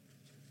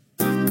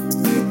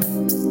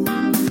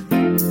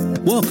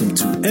Welcome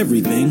to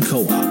Everything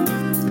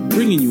Co-op,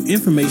 bringing you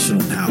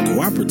information on how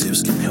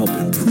cooperatives can help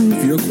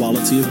improve your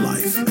quality of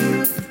life.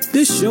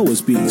 This show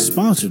is being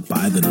sponsored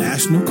by the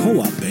National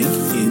Co-op Bank,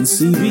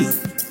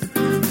 NCB.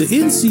 The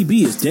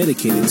NCB is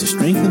dedicated to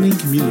strengthening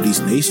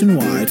communities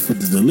nationwide for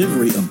the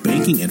delivery of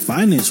banking and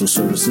financial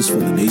services for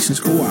the nation's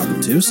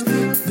cooperatives,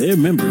 their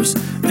members,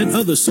 and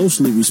other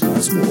socially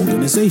responsible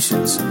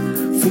organizations.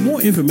 For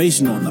more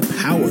information on the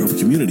power of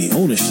community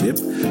ownership,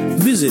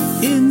 visit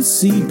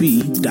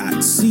ncb.coop.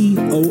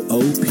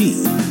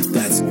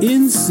 That's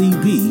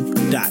ncb.coop.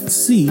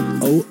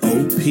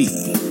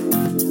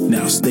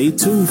 Now stay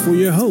tuned for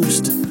your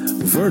host,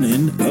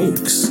 Vernon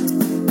Oakes.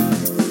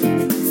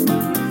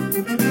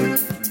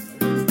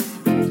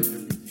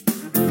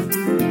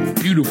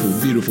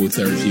 Beautiful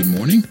Thursday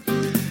morning.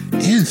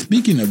 And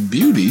speaking of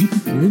beauty,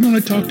 we're going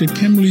to talk to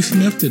Kimberly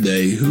Smith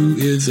today, who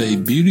is a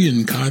beauty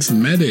and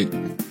cosmetic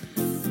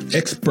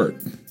expert.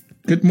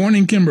 Good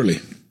morning, Kimberly.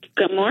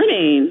 Good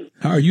morning.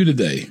 How are you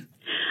today?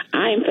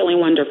 I'm feeling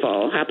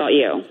wonderful. How about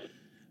you?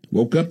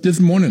 Woke up this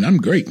morning. I'm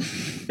great.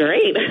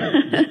 Great.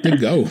 To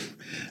go.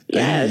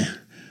 Yes.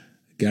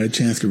 Got a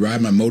chance to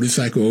ride my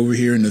motorcycle over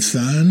here in the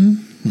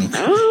sun.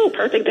 Okay. Oh,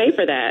 perfect day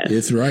for that.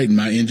 It's right.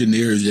 My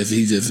engineer is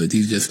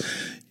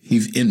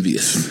he's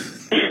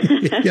envious.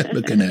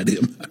 Looking at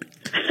him.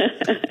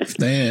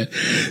 Stan.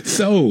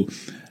 So,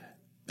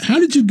 how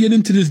did you get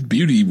into this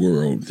beauty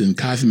world and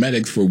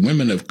cosmetics for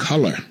women of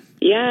color?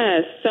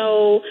 Yes.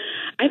 So,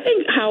 I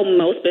think how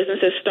most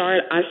businesses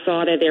start, I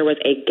saw that there was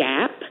a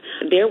gap.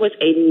 There was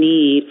a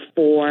need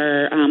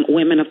for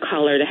women of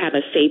color to have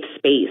a safe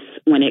space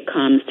when it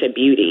comes to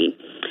beauty.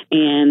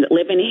 And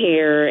living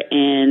here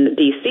in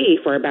D.C.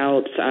 for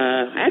about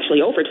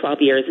actually over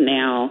 12 years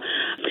now,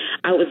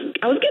 I was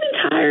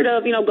getting tired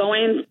of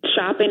going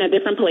shopping at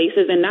different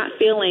places and not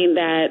feeling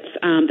that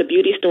the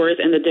beauty stores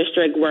in the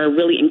district were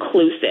really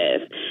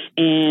inclusive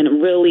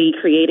and really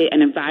created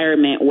an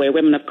environment where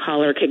women of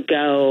color could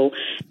go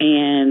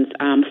and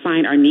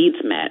find our needs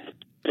met.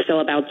 So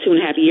about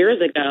 2.5 years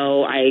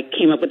ago, I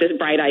came up with this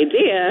bright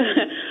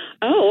idea.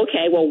 Oh,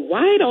 okay, well,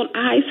 why don't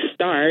I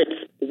start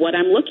what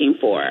I'm looking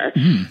for?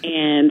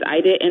 And I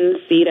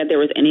didn't see that there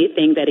was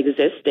anything that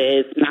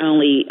existed, not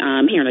only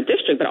here in the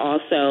district, but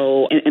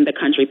also in the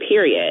country,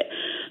 period.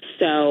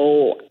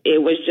 So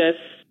it was just,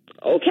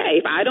 okay,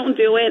 if I don't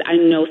do it, I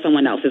know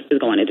someone else is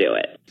going to do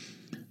it.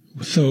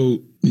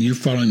 So you're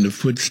following the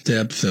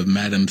footsteps of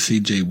Madam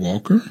C.J.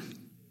 Walker?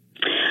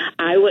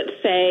 I would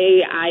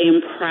say I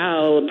am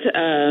proud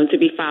to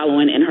be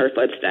following in her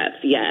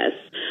footsteps, yes.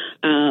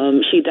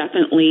 She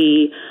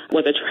definitely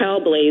was a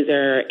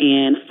trailblazer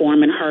in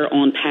forming her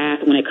own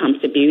path when it comes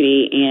to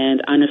beauty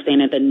and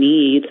understanding the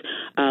needs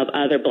of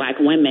other Black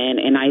women.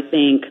 And I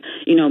think,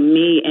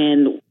 me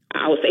and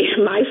I would say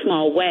in my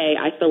small way,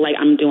 I feel like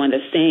I'm doing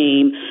the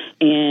same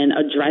in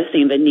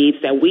addressing the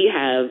needs that we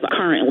have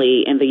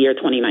currently in the year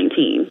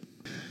 2019.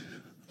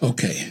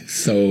 Okay,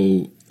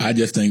 so I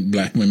just think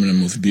Black women are the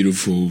most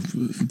beautiful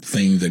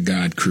things that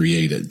God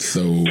created.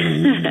 So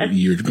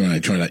you're going to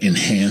try to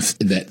enhance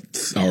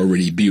that's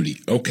already beauty.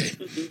 Okay.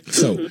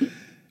 So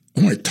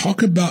I want to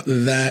talk about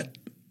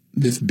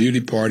this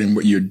beauty part and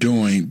what you're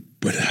doing,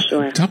 but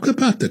Sure. Talk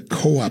about the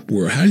co-op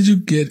world. How did you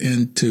get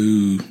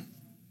into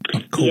a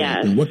co-op?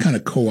 Yes. And what kind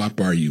of co-op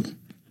are you?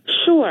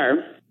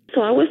 Sure. So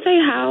I would say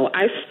how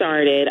I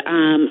started.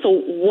 So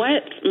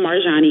what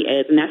Marjani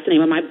is, and that's the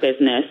name of my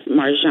business,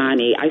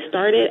 Marjani. I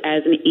started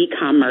as an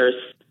e-commerce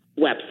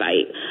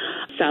website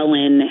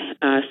selling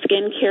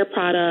skincare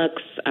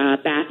products,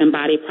 bath and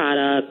body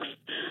products,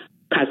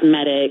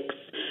 cosmetics,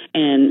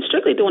 and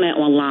strictly doing it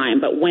online.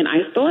 But when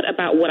I thought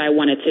about what I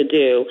wanted to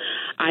do,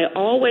 I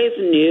always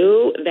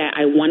knew that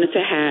I wanted to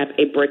have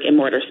a brick and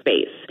mortar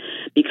space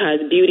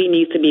because beauty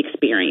needs to be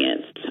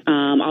experienced.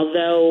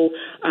 Although,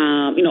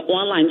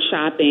 online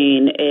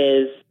shopping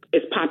is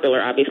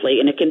popular, obviously,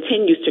 and it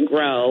continues to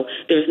grow.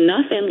 There's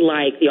nothing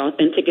like the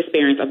authentic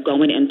experience of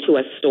going into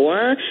a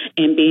store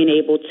and being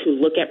able to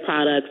look at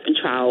products and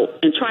try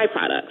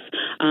products.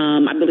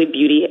 I believe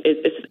beauty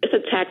it's a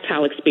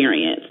tactile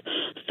experience.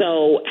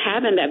 So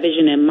having that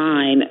vision in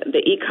mind, the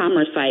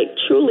e-commerce site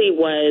truly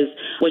was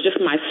just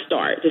my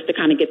start, just to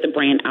kind of get the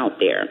brand out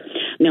there.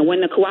 Now, when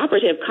the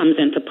cooperative comes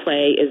into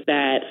play is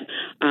that,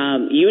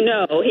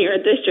 here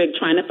at District,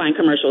 trying to find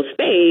commercial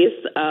space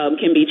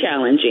can be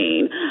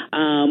challenging.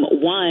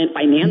 One,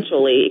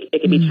 financially,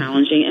 it can be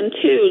challenging. And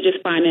two,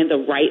 just finding the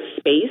right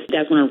space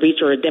that's going to reach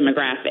your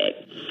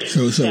demographic.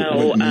 So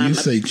when you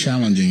say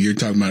challenging, you're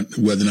talking about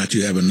whether or not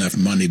you have enough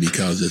money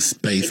because the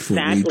space for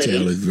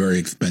retail is very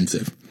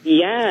expensive.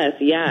 Yes.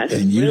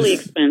 It's really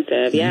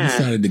expensive. Yeah. You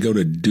decided to go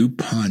to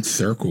DuPont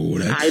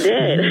Circle. I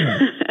did.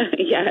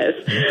 Yes.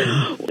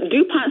 Okay.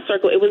 DuPont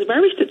Circle, it was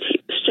very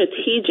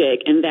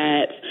strategic in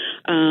that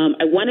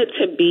I wanted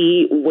to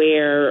be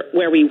where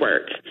we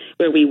work,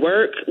 where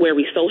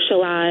we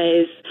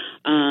socialize.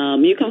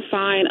 You can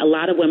find a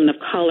lot of women of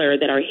color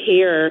that are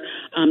here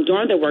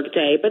during the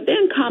workday, but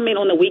then coming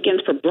on the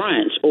weekends for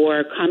brunch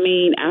or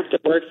coming after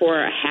work for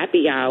a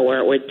happy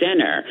hour or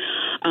dinner.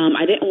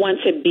 I didn't want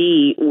to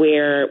be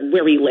where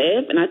we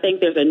live. And I think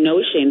there's a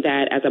notion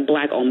that as a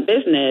Black-owned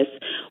business,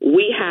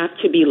 we have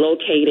to be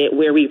located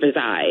where we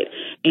reside.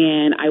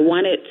 And I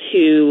wanted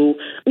to,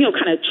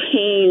 kind of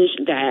change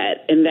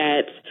that, and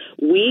that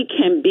we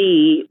can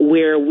be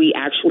where we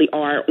actually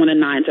are on a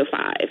 9 to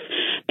 5.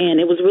 And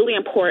it was really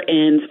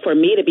important for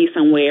me to be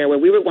somewhere where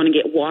we were going to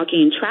get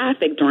walking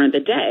traffic during the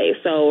day.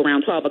 So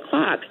around 12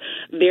 o'clock,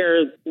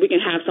 we can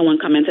have someone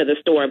come into the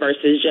store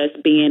versus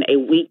just being a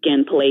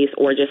weekend place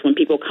or just when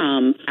people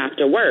come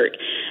after work.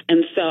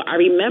 And so I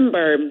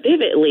remember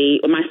vividly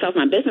when myself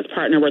and my business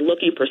partner were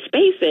looking for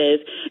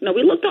spaces,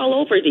 we looked all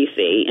over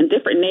DC in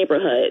different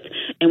neighborhoods.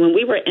 And when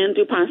we were in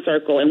DuPont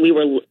Circle and we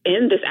were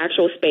in this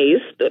actual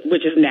space,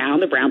 which is now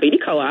the Brown Beauty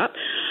Co-op,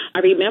 I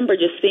remember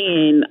just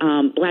seeing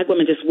Black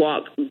women just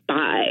walk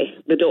by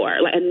the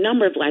door, like a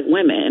number of Black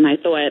women. And I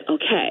thought,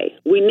 okay,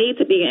 we need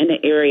to be in an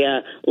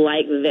area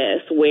like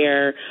this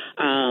where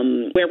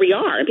we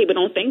are and people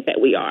don't think that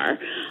we are.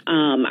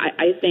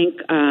 I think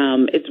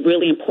it's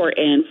really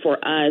important for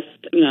us,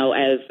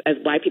 as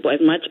Black people, as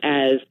much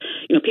as,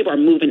 people are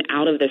moving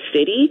out of the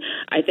city,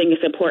 I think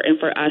it's important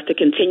for us to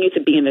continue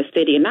to be in the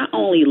city and not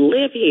only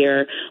live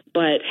here,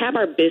 but have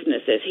our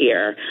businesses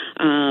here.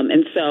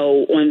 And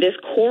so on this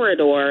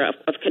corridor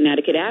of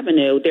Connecticut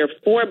Avenue, there are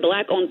 4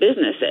 Black-owned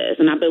businesses,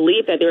 and I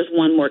believe that there's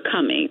one more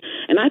coming.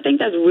 And I think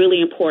that's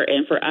really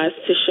important for us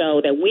to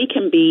show that we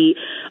can be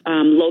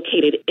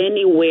located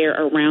anywhere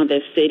around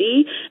this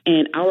city,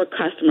 and our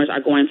customers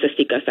are going to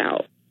seek us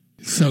out.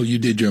 So you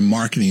did your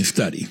marketing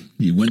study.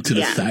 You went to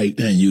the site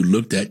and you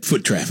looked at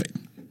foot traffic.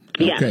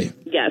 Okay.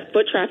 Yes,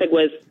 foot traffic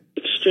was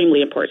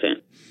extremely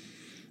important.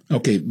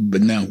 Okay,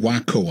 but now why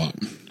co-op?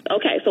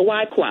 Okay, so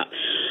why co-op?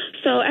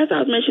 So as I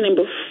was mentioning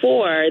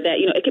before, that,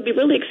 it can be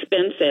really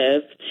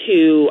expensive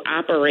to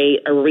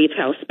operate a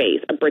retail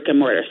space, a brick and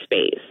mortar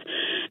space.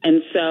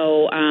 And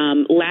so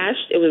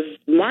it was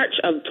March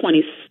of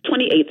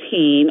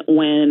 2018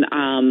 when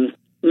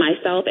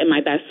myself and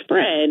my best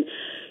friend,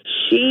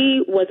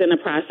 she was in the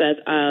process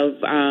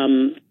of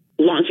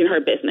launching her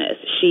business.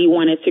 She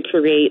wanted to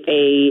create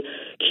a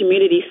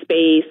community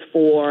space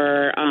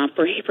for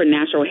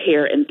natural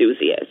hair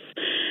enthusiasts.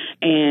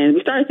 And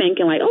we started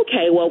thinking like,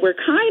 okay, well, we're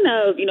kind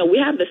of, we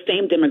have the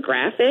same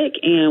demographic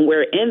and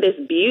we're in this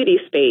beauty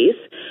space.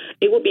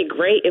 It would be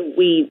great if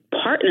we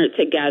partnered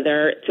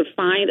together to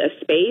find a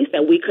space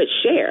that we could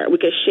share. We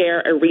could share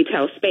a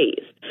retail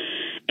space.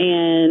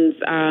 And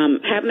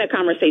having that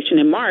conversation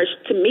in March,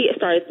 to me, it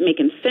started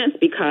making sense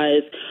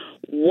because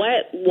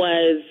what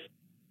was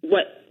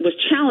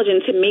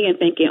challenging to me and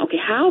thinking, okay,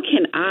 how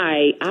can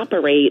I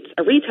operate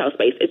a retail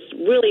space? It's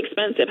really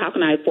expensive. How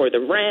can I afford the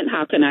rent?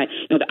 How can I,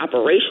 the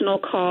operational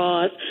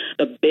costs,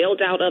 the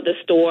build out of the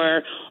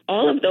store?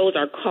 All of those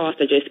are costs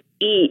that just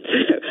eat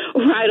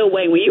right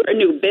away. When you're a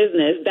new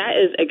business, that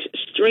is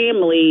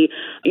extremely,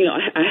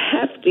 a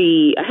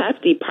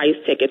hefty price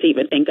ticket to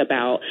even think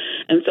about.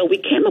 And so we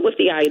came up with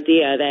the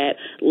idea that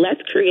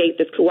let's create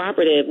this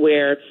cooperative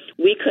where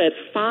we could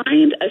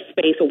find a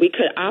space where we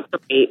could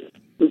operate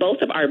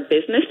both of our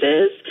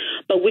businesses,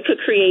 but we could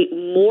create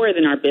more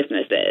than our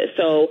businesses.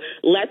 So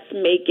let's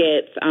make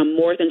it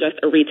more than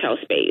just a retail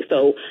space.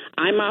 So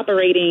I'm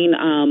operating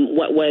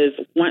what was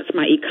once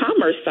my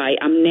e-commerce site.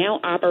 I'm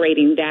now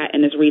operating that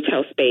in this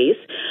retail space.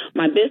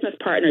 My business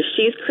partner,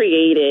 she's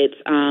created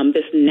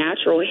this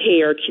natural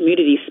hair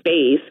community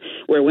space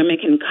where women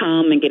can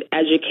come and get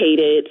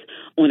educated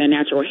on their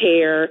natural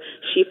hair.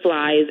 She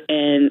flies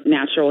in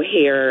natural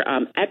hair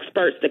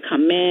experts to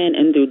come in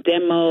and do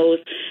demos.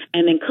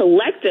 And then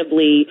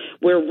collectively,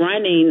 we're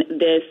running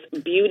this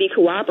beauty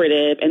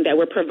cooperative and that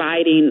we're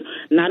providing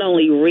not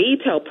only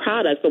retail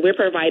products, but we're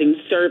providing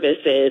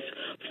services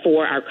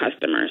for our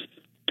customers.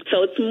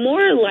 So it's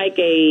more like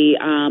a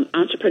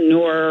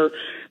entrepreneur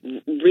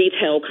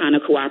retail kind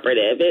of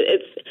cooperative.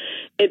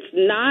 It's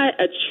not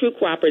a true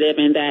cooperative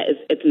in that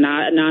it's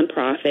not a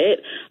nonprofit.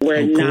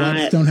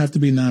 Co-ops don't have to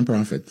be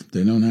nonprofits.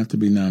 They don't have to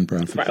be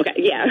nonprofits. Right, okay,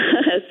 yeah.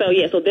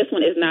 So this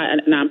one is not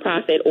a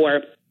nonprofit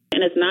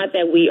and it's not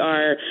that we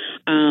are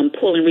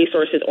pulling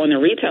resources on the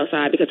retail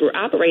side because we're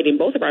operating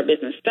both of our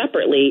business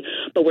separately,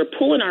 but we're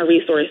pulling our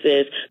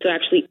resources to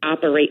actually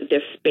operate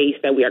this space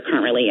that we are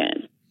currently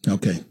in.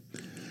 Okay.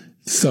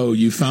 So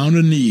you found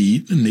a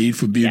need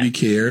for beauty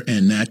care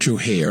and natural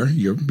hair,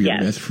 your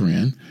best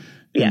friend.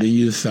 And then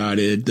you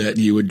decided that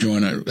you would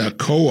join a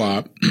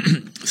co-op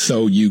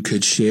so you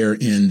could share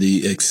in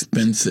the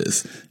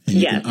expenses and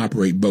you can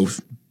operate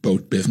both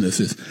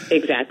businesses.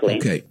 Exactly.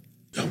 Okay.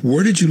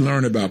 Where did you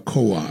learn about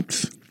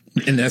co-ops?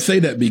 And I say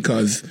that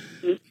because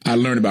I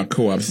learned about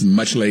co-ops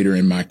much later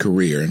in my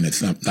career, and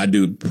I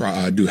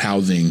do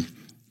housing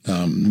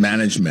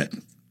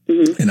management.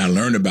 And I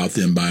learned about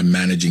them by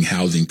managing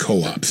housing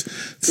co-ops.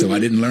 So I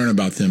didn't learn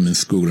about them in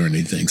school or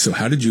anything. So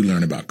how did you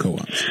learn about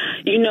co-ops?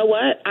 You know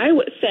what? I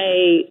would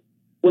say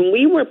when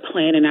we were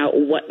planning out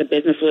what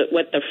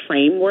the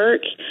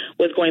framework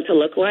was going to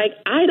look like,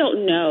 I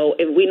don't know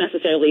if we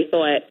necessarily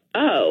thought,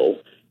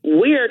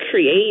 we're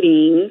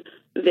creating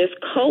this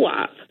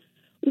co-op.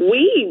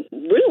 we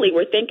really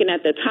were thinking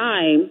at the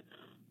time,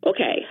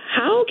 okay,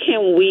 how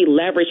can we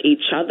leverage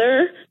each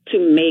other to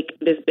make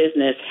this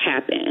business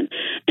happen?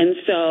 And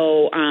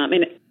so,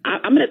 and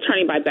I'm an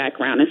attorney by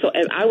background. And so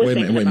as I was Wait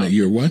a minute.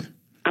 You're what?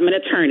 I'm an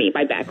attorney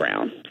by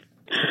background.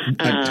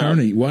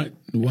 Attorney? What?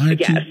 Why?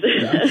 Yes.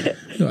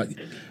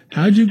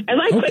 How'd you? As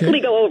I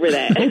quickly go over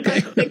that.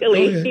 Okay. Go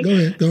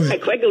ahead. I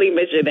quickly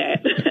mention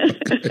that.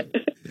 Okay.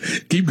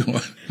 Keep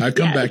going. I'll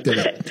come back to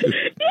that.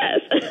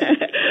 Yes.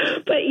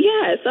 But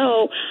yeah,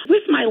 so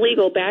with my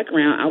legal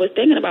background, I was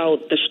thinking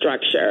about the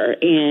structure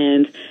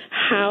and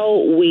how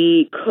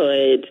we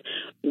could,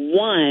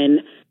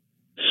 one,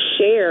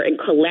 share and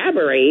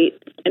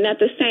collaborate, and at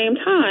the same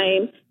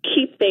time,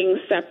 keep things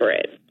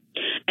separate.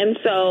 And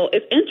so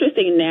it's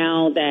interesting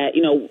now that,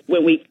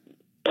 when we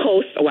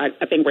post,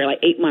 I think we're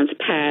like 8 months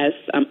past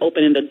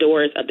opening the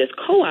doors of this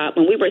co-op,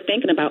 when we were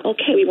thinking about,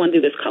 okay, we want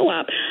to do this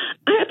co-op,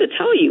 I have to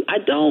tell you, I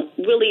don't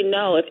really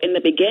know if in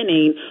the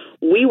beginning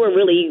we were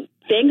really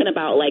thinking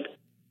about, like,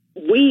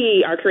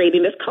 we are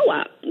creating this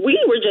co-op. We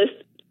were just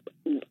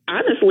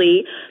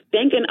honestly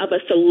thinking of a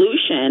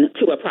solution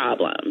to a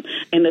problem,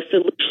 and the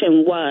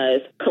solution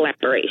was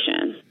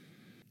collaboration.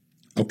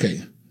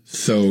 Okay,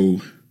 so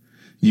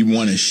you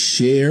want to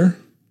share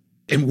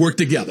and work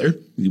together.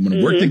 You want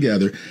to work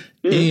together,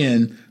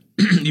 and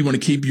you want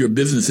to keep your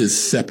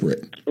businesses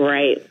separate.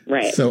 Right.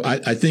 So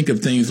I think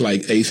of things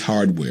like Ace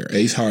Hardware.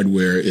 Ace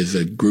Hardware is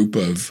a group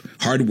of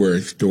hardware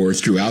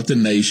stores throughout the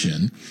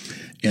nation,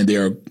 and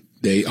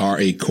they are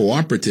a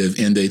cooperative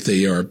in that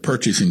they are a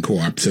purchasing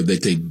co-op, so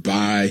that they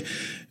buy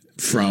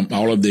from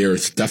all of their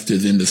stuff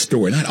that's in the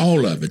store. Not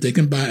all of it. They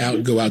can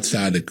go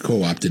outside the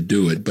co-op to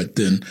do it, but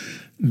then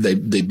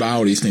they buy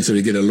all these things so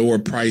they get a lower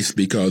price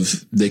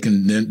because they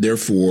can then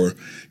therefore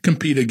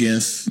compete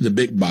against the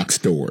big box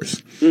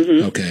stores.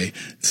 Okay.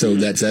 So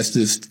that's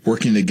just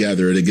working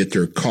together to get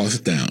their costs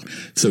down.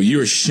 So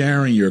you're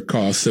sharing your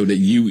costs so that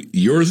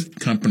your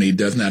company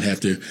does not have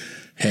to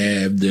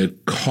have the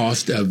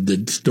cost of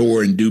the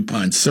store in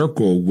DuPont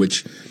Circle,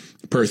 which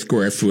per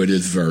square foot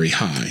is very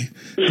high,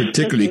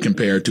 particularly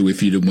compared to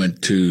if you'd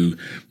went to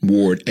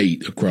Ward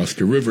 8 across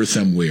the river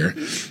somewhere.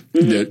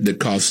 The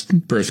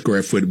cost per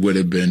square foot would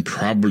have been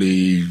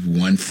probably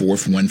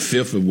 1/4,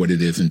 1/5 of what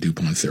it is in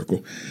DuPont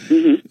Circle.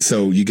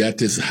 So you got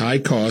this high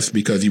cost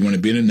because you want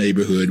to be in a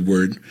neighborhood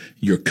where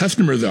your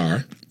customers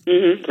are.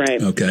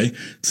 Right. Okay.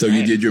 So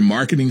you did your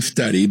marketing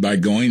study by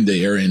going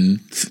there and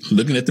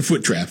looking at the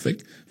foot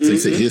traffic. So you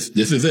say,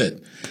 this is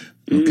it.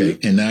 Okay.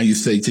 And now you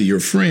say to your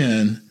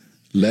friend,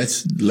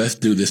 let's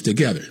do this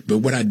together. But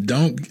what I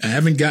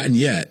haven't gotten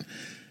yet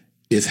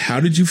is, how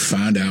did you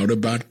find out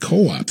about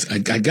co-ops? I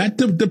got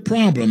the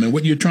problem and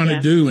what you're trying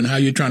to do and how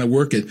you're trying to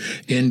work it.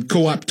 And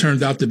co-op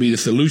turns out to be the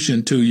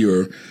solution to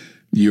your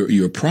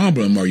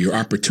problem or your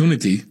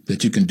opportunity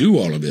that you can do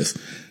all of this.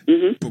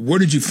 But where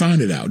did you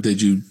find it out?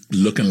 Did you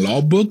look in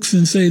law books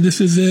and say,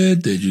 this is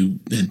it? Did you,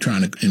 in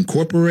trying to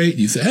incorporate,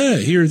 you say,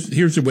 hey,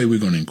 here's the way we're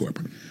going to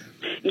incorporate?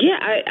 Yeah,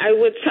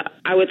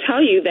 I would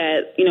tell you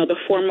that, the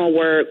formal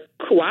word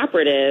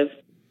cooperative,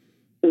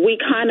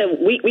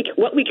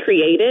 what we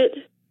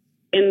created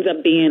ends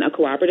up being a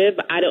cooperative,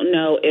 but I don't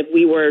know if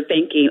we were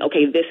thinking,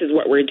 okay, this is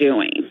what we're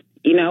doing.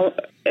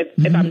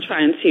 If I'm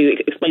trying to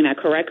explain that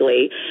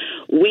correctly,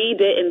 we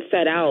didn't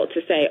set out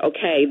to say,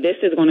 okay, this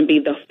is going to be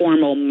the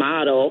formal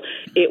model.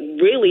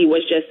 It really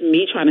was just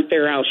me trying to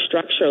figure out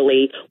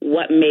structurally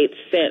what made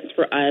sense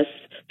for us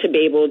to be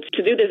able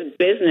to do this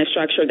business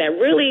structure that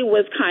really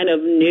was kind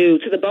of new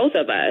to the both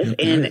of us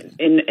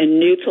and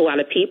new to a lot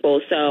of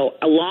people. So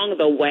along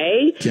the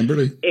way,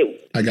 Kimberly,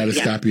 I got to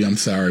stop you. I'm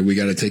sorry. We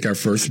got to take our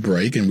first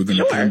break, and we're going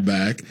to come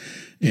back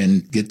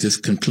and get this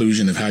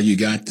conclusion of how you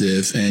got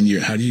this and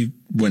how you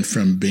went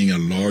from being a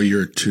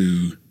lawyer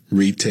to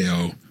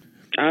retail.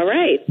 All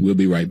right. We'll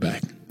be right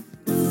back.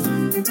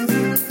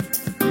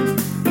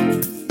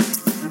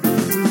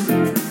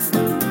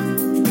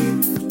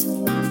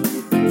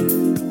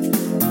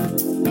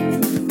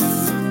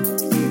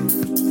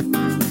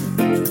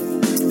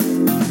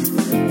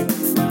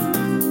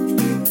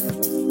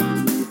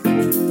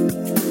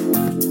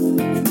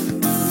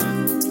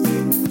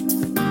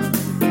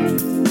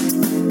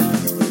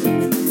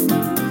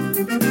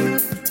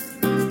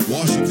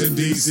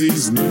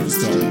 DC's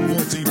News Talk,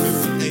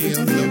 1450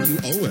 AM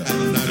WOL,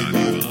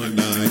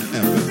 95.9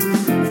 FM.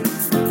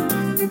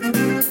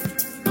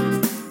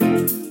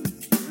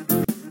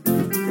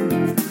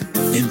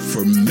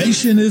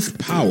 Information is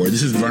power.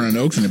 This is Vernon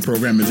Oakes, and the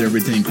program is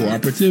Everything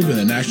Cooperative, and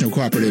the National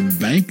Cooperative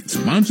Bank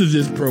sponsors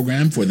this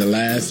program for the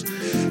last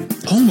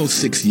almost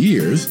 6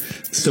 years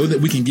so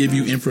that we can give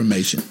you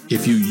information.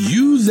 If you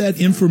use that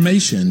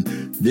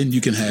information, then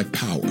you can have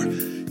power.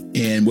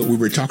 And what we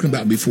were talking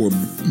about before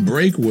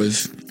break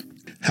was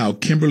how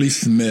Kimberly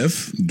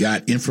Smith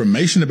got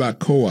information about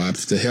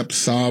co-ops to help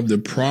solve the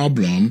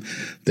problem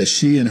that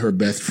she and her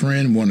best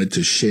friend wanted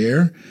to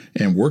share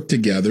and work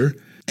together,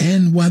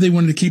 and why they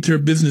wanted to keep their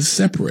business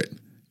separate.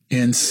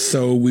 And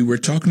so we were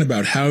talking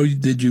about, how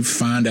did you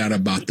find out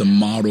about the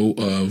model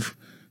of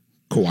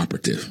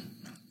cooperative?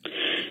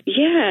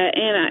 Yeah,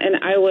 and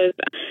I was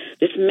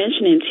just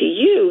mentioning to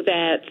you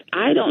that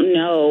I don't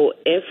know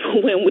if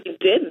when we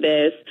did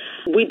this,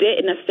 we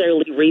didn't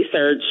necessarily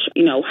research,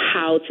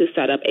 how to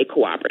set up a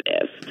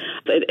cooperative.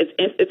 So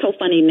it's so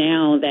funny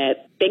now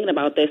that thinking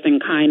about this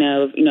and kind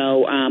of,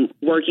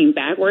 working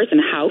backwards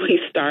and how we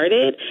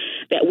started,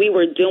 that we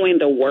were doing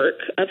the work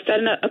of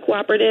setting up a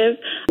cooperative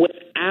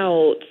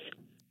without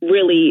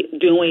really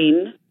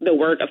doing the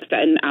work of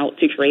setting out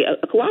to create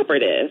a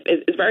cooperative.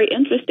 It's very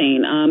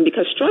interesting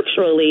because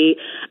structurally,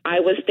 I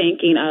was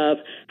thinking of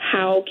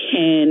how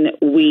can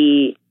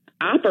we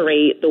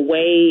operate the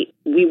way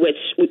we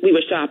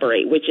wish to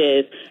operate, which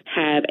is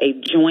have a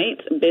joint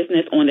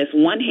business on this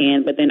one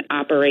hand, but then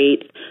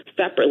operate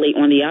separately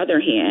on the other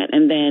hand.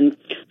 And then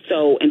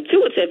so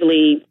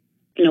intuitively,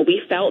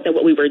 we felt that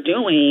what we were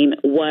doing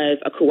was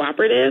a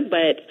cooperative,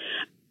 but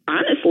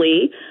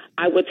honestly,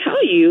 I would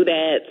tell you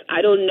that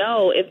I don't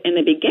know if in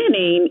the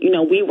beginning,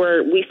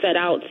 we set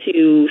out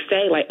to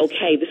say like,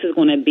 okay, this is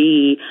going to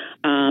be,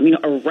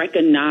 a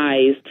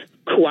recognized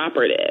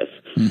cooperative.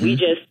 Mm-hmm. We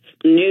just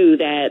knew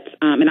that,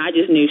 and I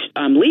just knew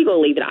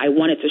legally that I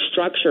wanted to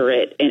structure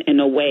it in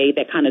a way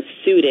that kind of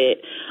suited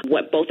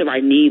what both of our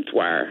needs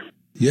were.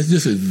 Yes,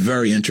 this is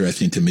very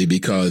interesting to me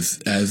because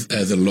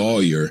as a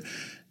lawyer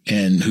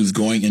and who's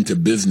going into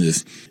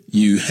business,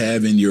 you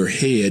have in your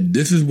head,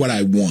 this is what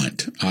I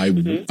want. I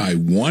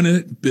want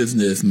a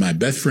business. My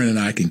best friend and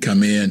I can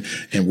come in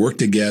and work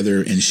together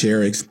and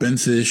share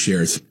expenses,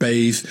 share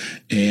space,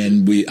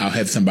 and I'll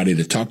have somebody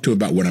to talk to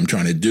about what I'm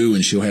trying to do,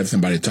 and she'll have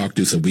somebody to talk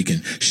to so we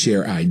can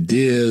share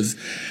ideas.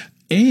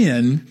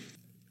 And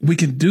we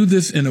can do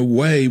this in a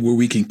way where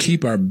we can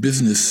keep our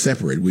business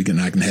separate.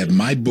 I can have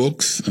my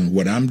books and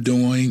what I'm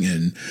doing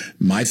and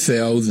my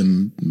sales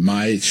and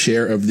my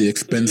share of the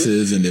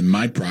expenses and then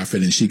my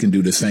profit, and she can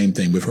do the same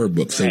thing with her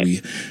book. So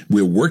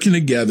we're working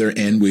together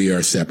and we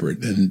are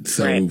separate. And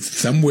so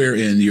somewhere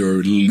in your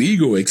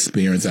legal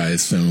experience, I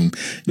assume,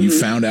 you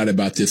found out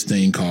about this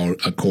thing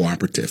called a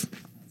cooperative.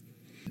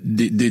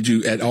 Did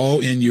you at all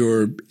in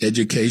your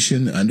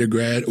education,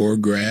 undergrad or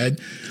grad?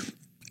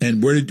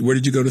 And where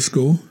did you go to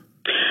school?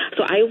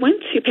 So I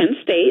went to Penn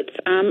State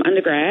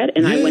undergrad,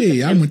 and I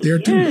went there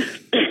too. Yeah.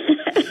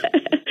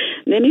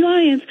 Nittany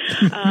Lions,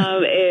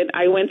 and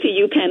I went to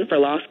UPenn for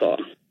law school.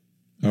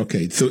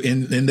 Okay, so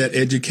in that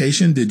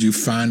education, did you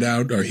find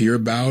out or hear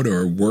about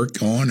or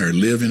work on or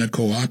live in a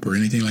co-op or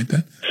anything like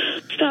that?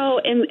 So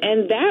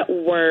in that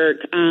work,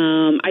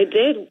 I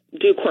did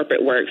do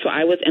corporate work. So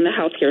I was in the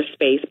healthcare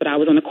space, but I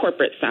was on the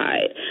corporate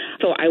side.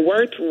 So I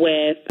worked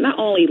with not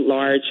only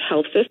large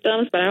health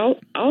systems, but I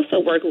also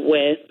worked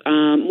with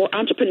more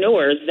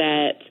entrepreneurs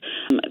that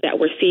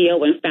were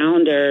CEO and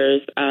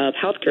founders of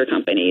healthcare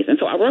companies. And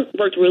so I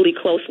worked really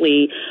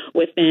closely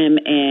with them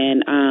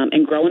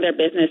and growing their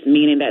business,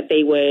 meaning that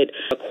they would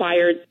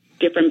acquire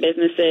different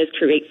businesses,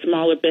 create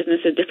smaller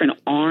businesses, different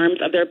arms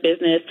of their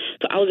business.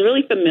 So I was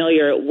really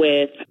familiar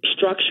with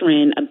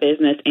structuring a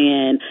business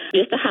and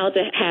just how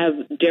to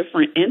have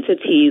different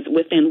entities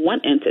within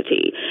one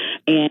entity.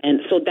 And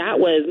so that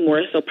was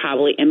more so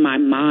probably in my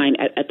mind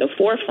at the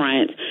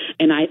forefront.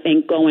 And I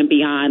think going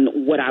beyond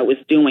what I was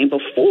doing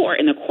before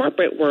in the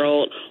corporate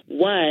world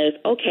was,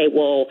 okay,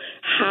 well,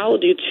 how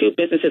do two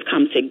businesses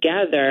come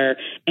together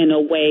in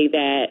a way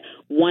that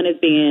one is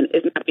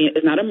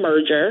not a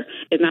merger,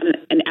 it's not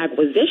an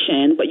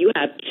acquisition, but you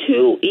have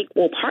two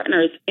equal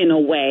partners in a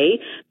way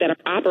that are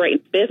operating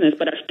business,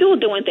 but are still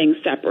doing things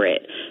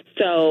separate.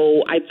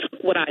 So I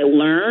took what I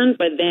learned,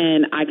 but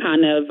then I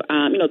kind of,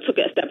 took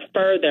it a step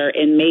further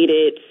and made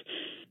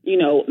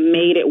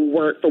it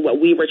work for what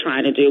we were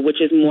trying to do,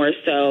 which is more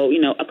so,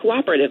 a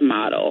cooperative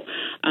model.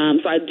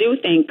 So I do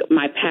think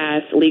my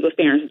past legal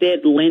experience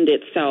did lend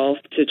itself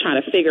to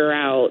trying to figure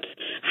out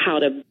how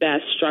to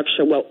best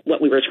structure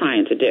what we were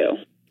trying to do.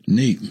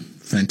 Neat.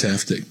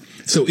 Fantastic.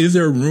 So is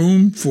there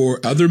room for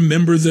other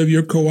members of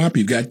your co-op?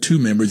 You've got two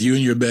members, you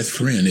and your best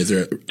friend. Is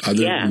there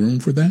other room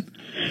for that?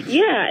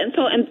 Yeah,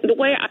 and the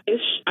way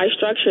I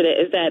structured it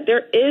is that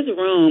there is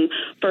room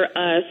for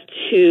us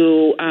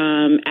to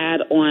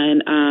add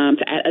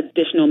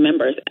additional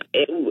members.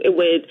 It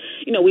would,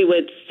 we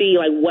would see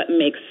like what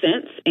makes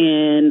sense,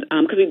 and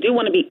because we do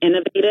want to be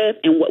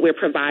innovative in what we're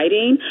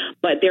providing,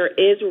 but there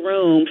is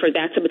room for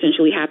that to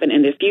potentially happen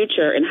in the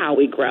future and how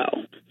we grow.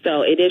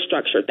 So it is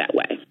structured that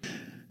way.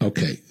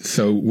 Okay,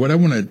 so what I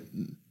want to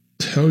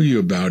tell you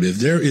about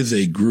is there is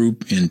a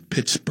group in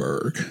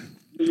Pittsburgh.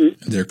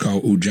 Mm-hmm. They're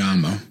called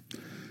Ujamaa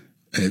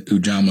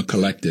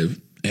Collective,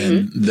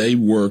 and they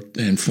worked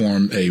and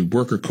formed a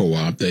worker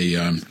co-op. They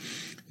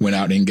went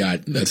out and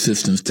got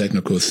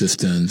technical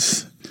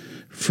assistance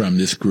from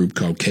this group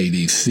called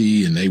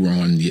KDC, and they were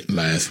on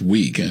last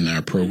week in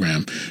our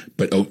program.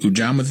 But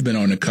Ujama's been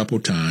on a couple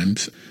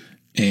times,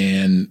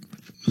 and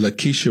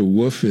Lakeisha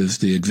Wolf is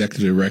the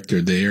executive director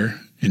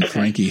there. And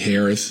Frankie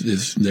Harris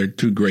they're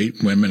two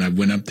great women. I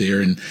went up there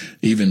and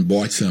even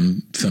bought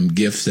some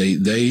gifts.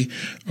 They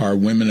are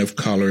women of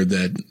color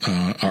that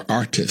are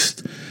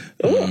artists.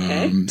 Ooh,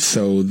 okay.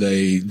 So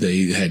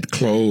they had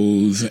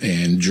clothes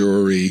and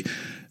jewelry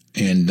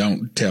and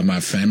don't tell my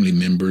family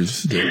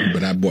members,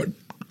 but I bought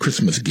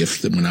Christmas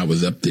gifts when I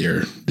was up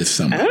there this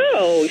summer.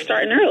 Oh, you're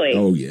starting early.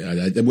 Oh,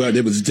 yeah. Well,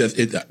 it was just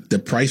the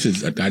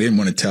prices. I didn't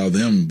want to tell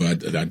them,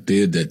 but I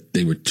did that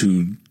they were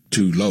too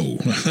low.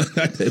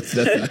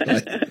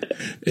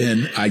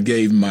 And I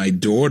gave my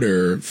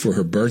daughter for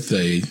her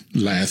birthday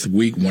last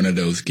week one of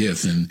those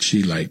gifts, and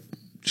she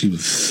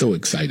was so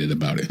excited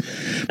about it.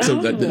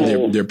 So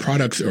their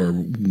products are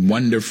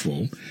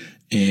wonderful.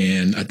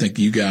 And I think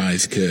you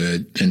guys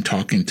could, in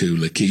talking to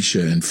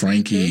Lakeisha and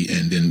Frankie,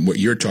 and then what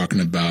you're talking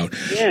about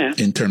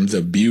in terms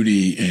of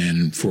beauty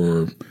and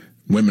for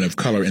women of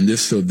color, and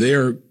so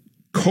their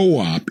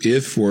co-op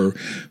is for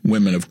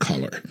women of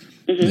color.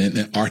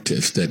 And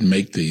artists that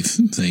make these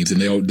things,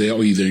 and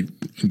they'll either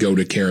go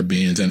to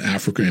Caribbeans and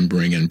Africa and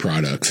bring in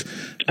products.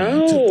 I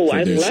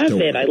love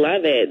it. I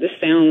love it. This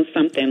sounds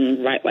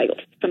something right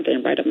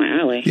up my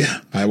alley.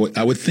 Yeah, I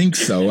would think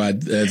so.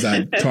 As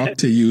I talked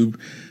to you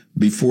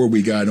before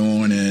we got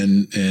on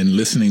and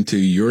listening to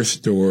your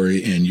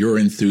story and your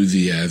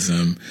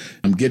enthusiasm,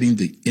 I'm getting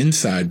the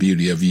inside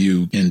beauty of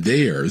you and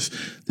theirs.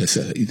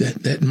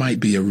 That might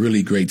be a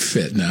really great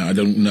fit. Now, I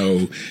don't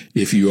know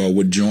if you all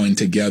would join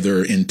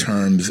together in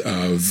terms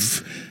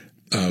of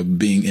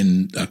being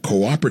in a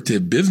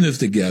cooperative business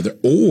together,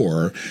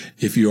 or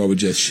if you all would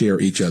just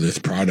share each other's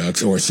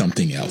products or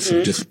something else,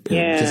 or just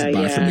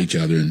buy from each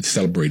other and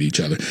celebrate each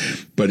other.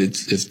 But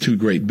it's two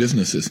great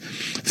businesses.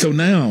 So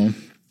now,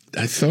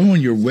 I saw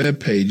on your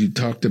webpage you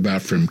talked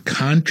about from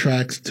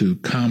contracts to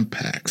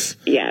compacts.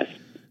 Yes.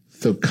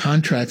 So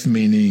contracts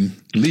meaning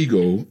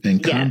legal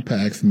and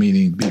compacts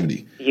meaning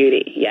beauty.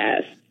 Beauty,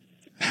 yes.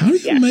 How do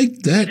you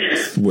make that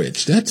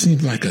switch? That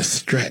seems like a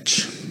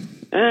stretch.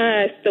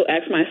 I still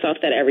ask myself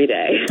that every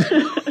day.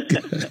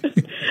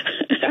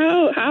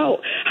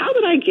 How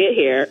did I get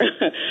here?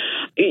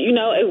 You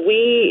know, if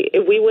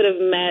we would have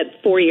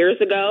met 4 years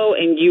ago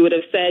and you would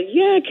have said,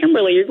 yeah,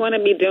 Kimberly, you're going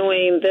to be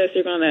doing this,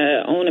 you're going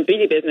to own a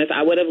beauty business,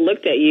 I would have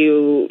looked at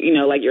you,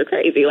 like you're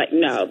crazy. Like,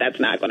 no, that's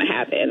not going to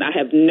happen.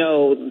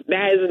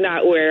 That is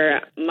not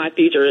where my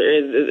future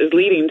is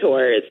leading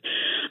towards.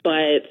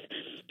 But,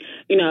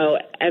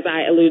 as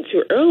I alluded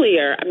to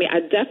earlier, I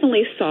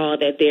definitely saw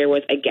that there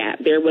was a gap,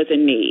 there was a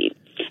need.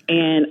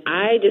 And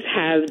I just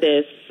have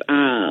this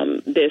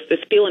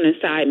feeling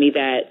inside me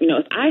that,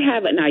 if I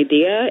have an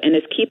idea and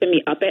it's keeping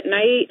me up at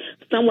night,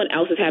 someone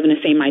else is having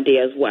the same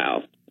idea as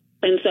well.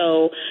 And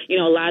so,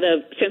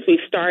 since we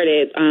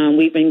started,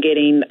 we've been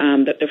getting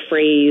the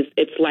phrase,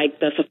 it's like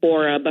the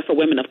Sephora, but for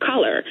women of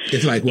color.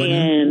 It's like what?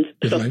 And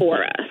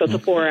Sephora. So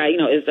Sephora,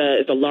 is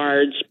a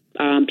large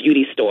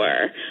beauty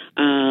store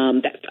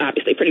that's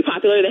obviously pretty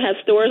popular. That has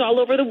stores all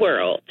over the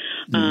world.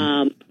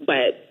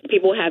 But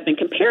people have been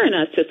comparing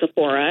us to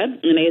Sephora,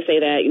 and they say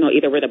that,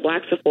 either we're the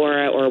Black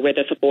Sephora or we're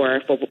the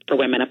Sephora for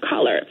women of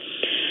color.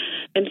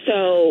 And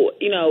so,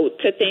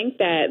 to think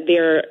that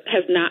there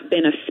has not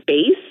been a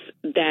space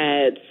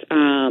that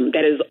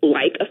is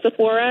like a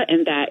Sephora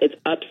and that it's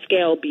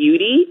upscale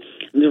beauty,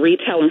 the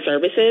retail and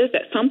services,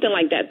 that something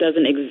like that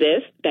doesn't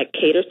exist that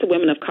caters to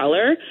women of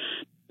color,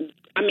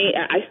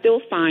 I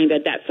still find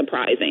that that's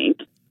surprising.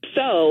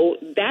 So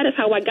that is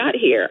how I got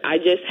here. I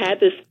just had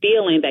this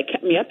feeling that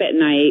kept me up at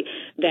night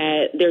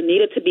that there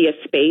needed to be a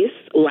space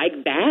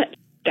like that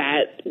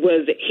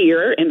was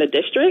here in the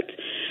district.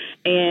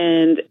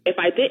 And if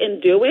I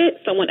didn't do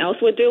it, someone else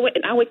would do it,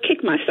 and I would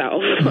kick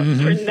myself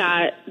for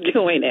not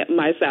doing it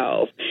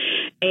myself.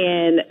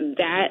 And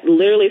that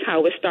literally is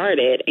how it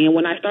started. And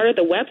when I started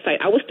the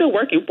website, I was still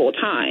working full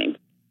time.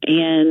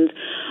 And,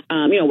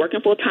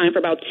 working full time for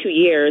about 2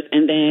 years.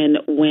 And then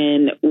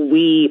when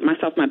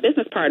myself, my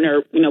business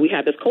partner, we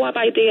had this co-op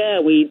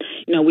idea, we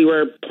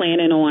were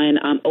planning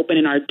on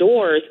opening our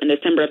doors in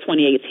December of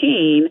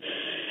 2018.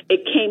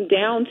 It came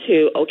down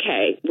to,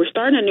 okay, we're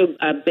starting a new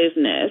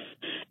business,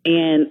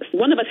 and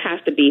one of us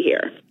has to be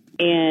here.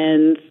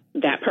 And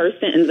that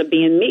person ends up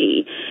being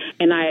me.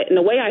 And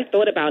the way I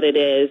thought about it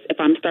is, if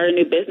I'm starting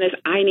a new business,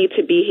 I need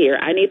to be here.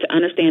 I need to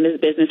understand this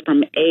business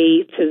from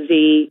A to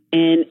Z,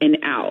 in and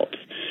out.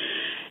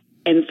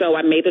 And so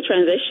I made the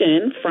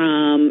transition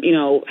from,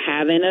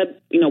 having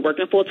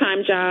working a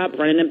full-time job,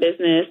 running a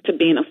business, to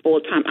being a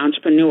full-time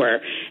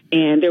entrepreneur.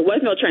 And there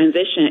was no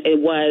transition. It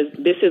was,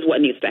 this is what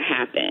needs to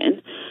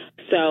happen.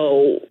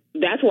 So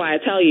that's why I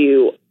tell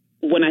you,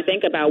 when I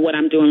think about what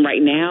I'm doing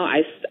right now,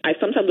 I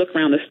sometimes look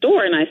around the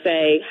store and I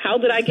say, how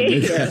did I get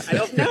here? I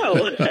don't know.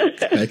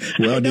 Okay.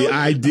 Well, the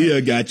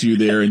idea got you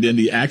there, and then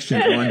the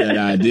action on that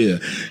idea.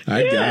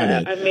 I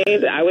got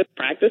it. I was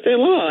practicing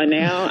law, and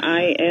now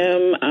I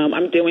am,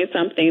 I'm doing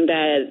something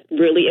that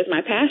really is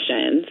my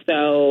passion.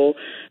 So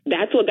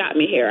that's what got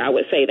me here. I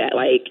would say that,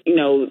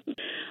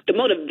 the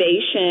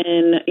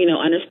motivation,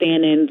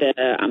 understanding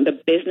the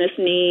business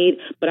need,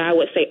 but I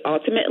would say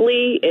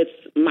ultimately it's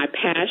my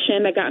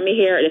passion that got me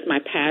here. It's my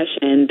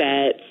passion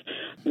that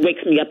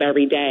wakes me up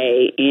every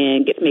day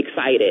and gets me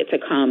excited to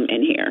come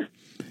in here.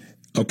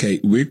 Okay,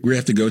 we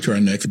have to go to our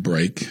next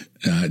break.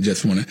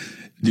 Just want to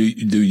Do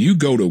you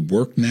go to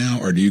work now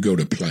or do you go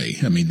to play?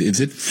 I mean, is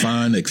it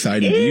fun,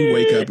 exciting? Do you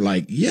wake up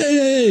like,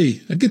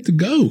 yay, I get to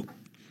go?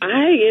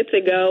 I get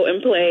to go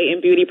and play in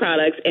beauty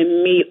products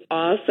and meet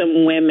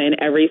awesome women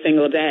every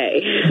single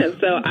day.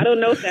 So I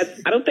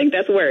don't think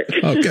that's work.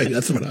 Okay,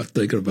 that's what I was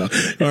thinking about.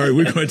 All right,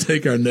 we're going to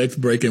take our next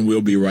break and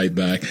we'll be right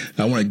back.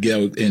 I want to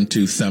get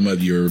into some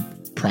of your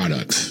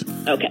products.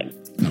 Okay.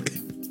 Okay.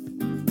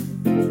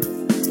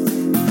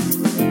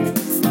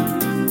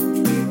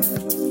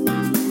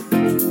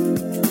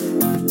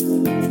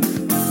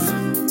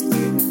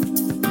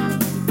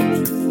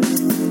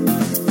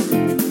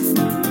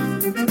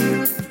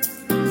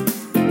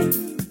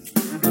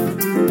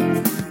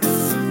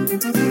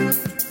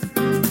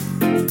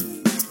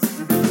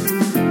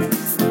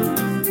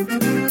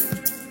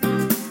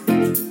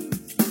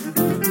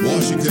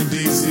 Washington,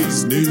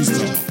 D.C.'s News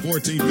Talk,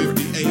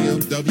 1450 AM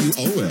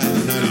WOF,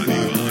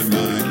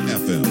 95.9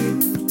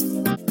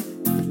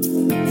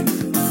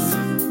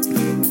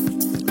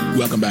 FM.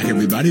 Welcome back,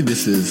 everybody.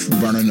 This is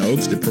Vernon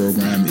Oaks. The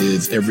program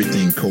is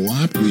Everything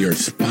Co-op. We are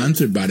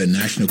sponsored by the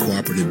National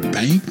Cooperative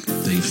Bank.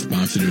 They've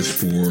sponsored us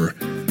for,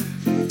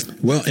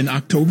 well, in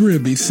October,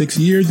 it'll be 6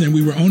 years, and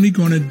we were only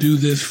going to do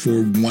this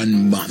for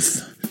 1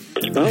 month.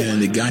 Oh.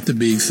 And it got to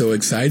be so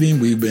exciting.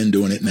 We've been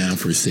doing it now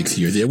for 6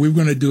 years. Yeah, we were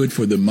going to do it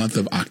for the month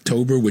of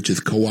October, which is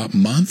Co-op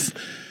month.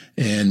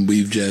 And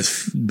we've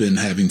just been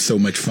having so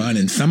much fun.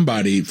 And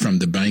somebody from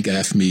the bank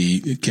asked me,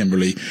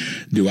 Kimberly,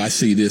 do I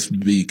see this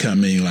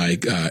becoming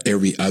like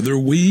every other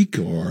week,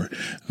 or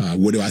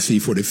what do I see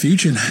for the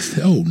future? And I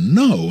said, oh,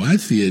 no, I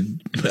see it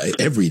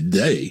every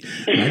day.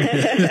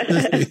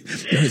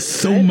 There's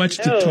so much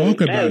to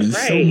talk about in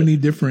so many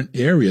different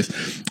areas.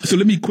 So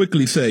let me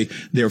quickly say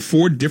there are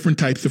 4 different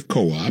types of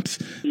co-ops.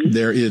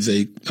 There is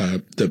the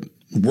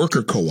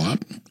worker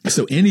co-op.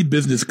 So any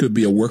business could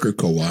be a worker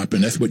co-op,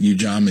 and that's what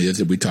UJAMA is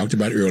that we talked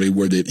about earlier,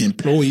 where the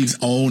employees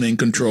own and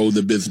control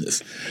the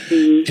business.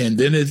 Mm-hmm. And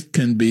then it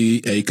can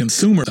be a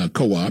consumer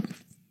co-op,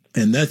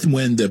 and that's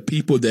when the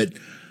people that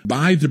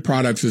buy the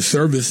products or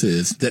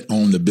services that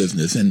own the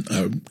business. And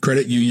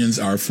credit unions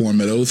are a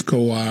form of those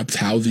co-ops,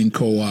 housing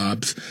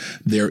co-ops.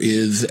 There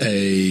is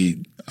a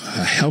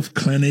health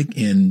clinic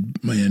in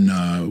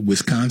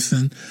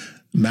Wisconsin,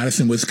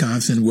 Madison,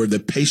 Wisconsin, where the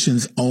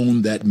patients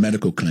own that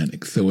medical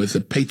clinic. So it's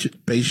a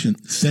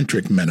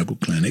patient-centric medical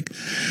clinic.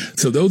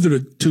 So those are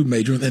the 2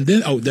 major ones. And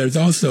then, there's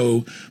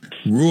also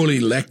rural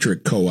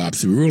electric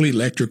co-ops. Rural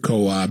electric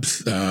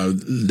co-ops,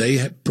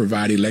 they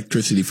provide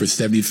electricity for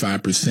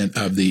 75%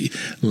 of the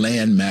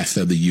land mass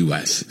of the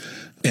U.S.,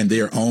 and they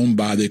are owned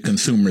by the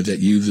consumer that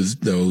uses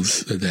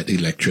that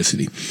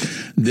electricity.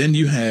 Then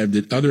you have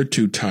the other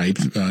 2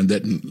 types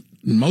that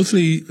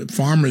mostly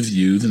farmers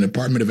use, and the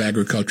Department of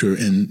Agriculture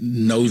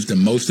knows the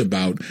most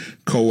about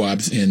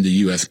co-ops in the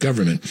U.S.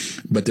 government.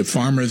 But the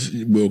farmers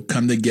will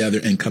come together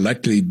and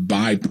collectively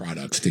buy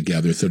products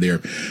together. So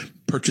they're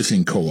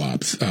purchasing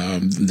co-ops.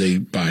 They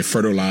buy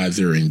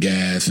fertilizer and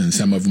gas, and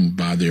some of them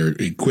buy their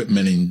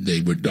equipment, and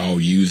they would all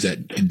use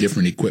that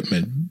different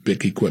equipment,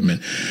 big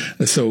equipment.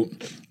 So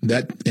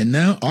that, and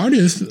now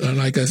artists,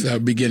 like I said at the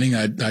beginning,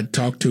 I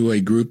talked to a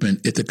group in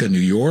Ithaca, New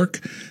York,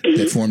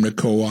 that formed a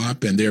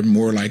co-op, and they're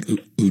more like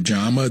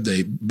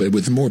UJAMA. But it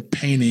was more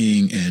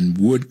painting and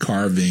wood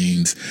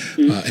carvings,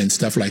 and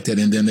stuff like that.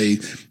 And then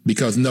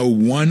because no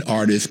one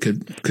artist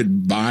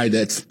could buy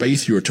that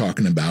space you were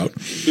talking about,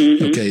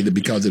 okay,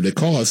 because of the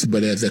cost,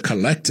 but as a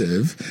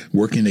collective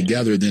working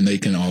together, then they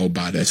can all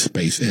buy that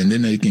space, and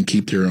then they can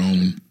keep their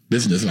own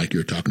business like you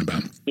were talking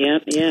about.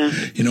 Yep, yeah.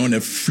 On the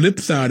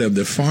flip side of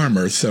the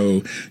farmer,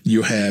 so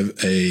you have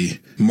a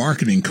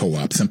marketing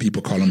co-op. Some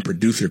people call them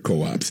producer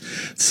co-ops.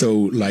 So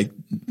like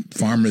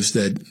farmers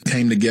that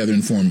came together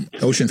and formed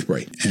Ocean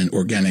Spray and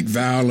Organic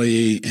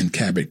Valley and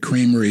Cabot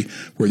Creamery,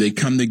 where they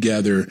come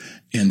together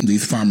and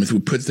these farmers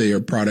would put their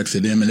products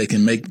to them, and they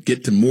can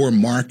get to more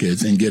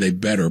markets and get a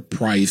better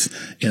price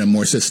and a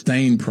more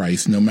sustained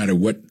price. No matter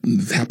what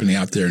is happening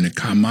out there in the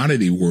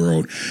commodity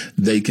world,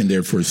 they can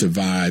therefore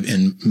survive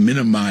and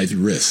minimize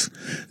risk.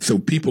 So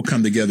people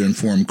come together and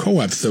form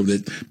co-ops so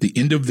that the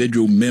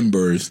individual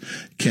members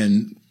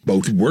can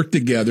both work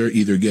together,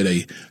 either get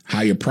a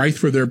higher price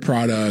for their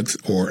products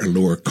or a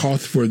lower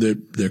cost for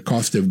their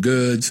cost of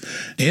goods,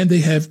 and they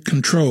have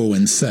control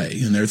and say.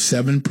 And there's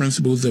 7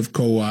 principles of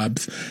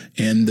co-ops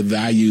and the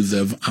values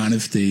of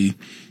honesty,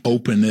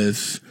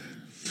 openness,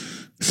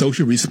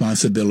 social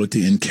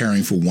responsibility, and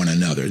caring for one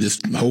another. This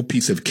whole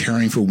piece of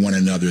caring for one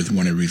another is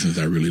one of the reasons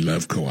I really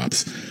love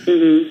co-ops.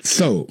 Mm-hmm.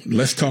 So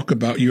let's talk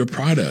about your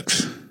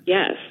products.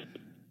 Yes.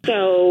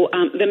 So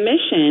the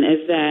mission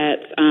is that,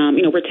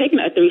 we're taking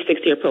a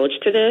 360 approach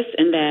to this,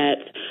 and that,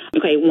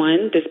 okay,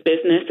 1,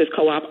 this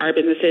co-op, our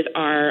businesses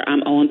are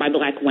owned by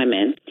Black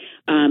women.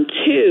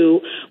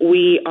 2,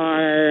 we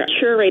are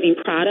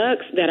curating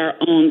products that are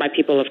owned by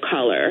people of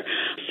color.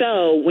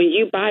 So when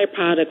you buy a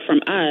product from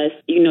us,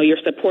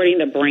 you're supporting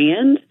the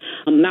brand.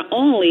 Not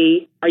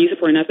only are you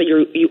supporting us, but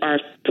you are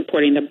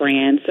supporting the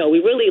brand. So we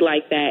really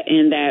like that,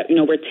 in that,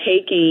 we're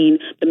taking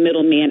the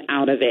middleman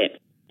out of it.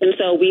 And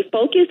so we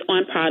focus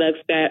on products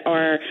that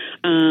are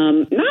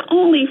not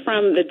only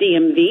from the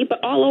DMV,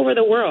 but all over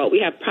the world. We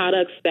have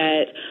products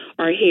that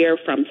are here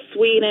from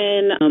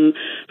Sweden,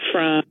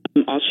 from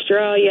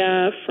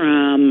Australia,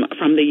 from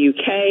the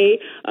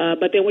UK,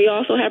 but then we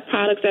also have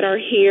products that are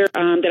here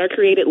that are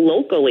created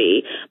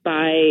locally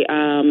by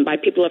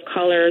people of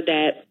color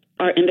that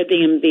are in the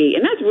DMV.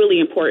 And that's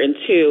really important,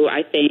 too,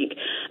 I think,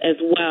 as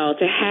well,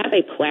 to have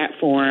a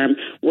platform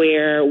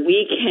where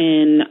we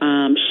can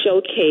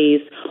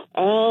showcase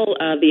all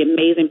of the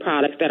amazing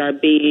products that are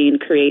being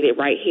created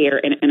right here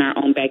in our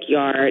own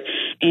backyard.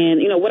 And,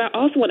 what I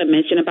also want to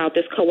mention about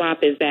this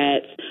co-op is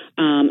that,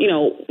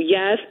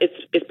 yes,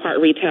 it's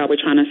part retail.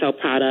 We're trying to sell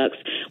products.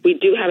 We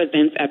do have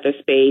events at the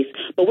space,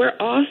 but we're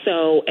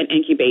also an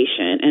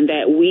incubation, and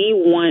that we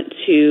want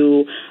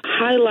to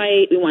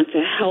highlight, we want to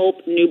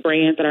help new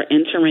brands that are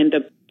entering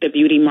the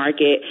beauty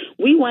market.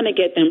 We want to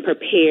get them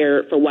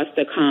prepared for what's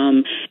to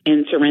come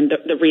entering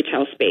the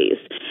retail space.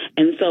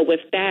 And so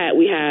with that,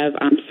 we have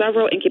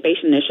several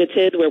incubation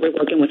initiatives where we're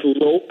working with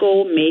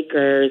local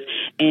makers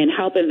and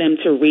helping them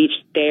to reach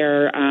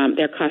their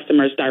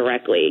customers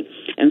directly.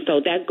 And so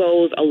that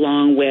goes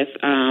along with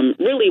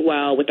really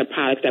well with the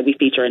products that we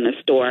feature in the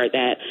store,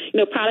 that,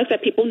 products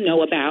that people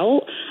know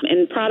about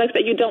and products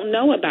that you don't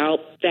know about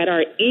that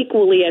are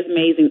equally as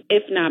amazing,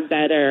 if not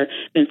better,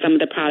 than some of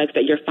the products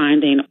that you're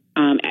finding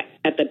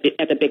at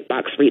the big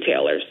box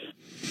retailers.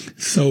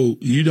 So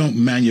you don't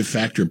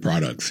manufacture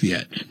products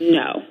yet?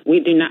 No, we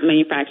do not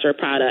manufacture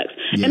products.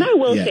 Yeah, and I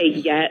will say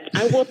yet.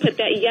 I will put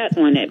that yet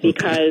on it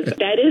because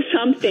that is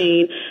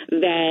something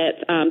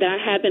that I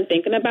have been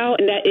thinking about,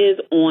 and that is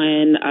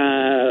on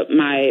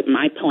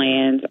my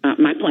plans,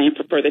 my plan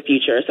for the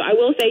future. So I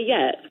will say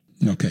yet.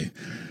 Okay.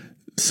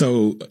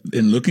 So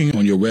in looking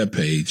on your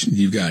webpage,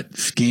 you've got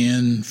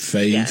skin,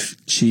 face,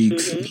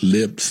 cheeks,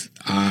 lips,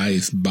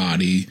 eyes,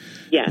 body,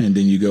 and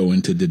then you go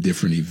into the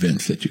different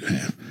events that you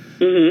have.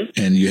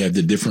 And you have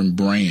the different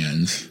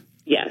brands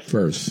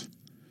first.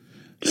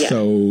 Yes.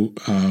 So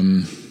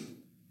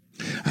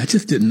I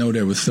just didn't know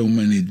there were so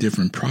many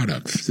different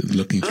products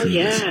looking through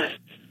this.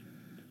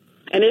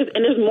 And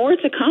there's more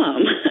to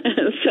come.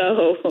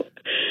 So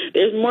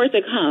there's more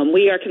to come.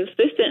 We are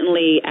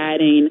consistently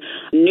adding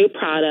new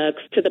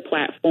products to the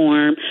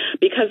platform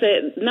because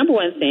the number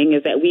one thing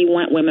is that we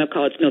want women of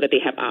color to know that they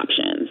have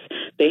options.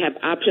 They have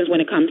options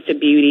when it comes to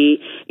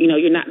beauty.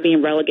 You're not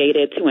being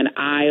relegated to an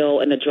aisle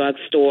in the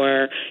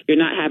drugstore. You're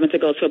not having to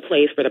go to a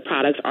place where the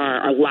products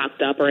are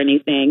locked up or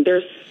anything.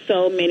 There's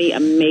so many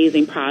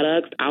amazing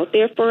products out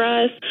there for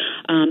us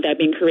that have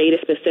been created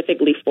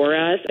specifically for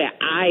us that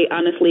I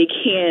honestly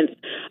can't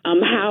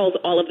house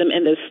all of them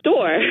in the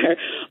store.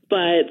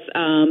 But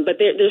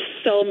there's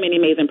so many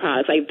amazing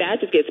products. Like, that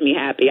just gets me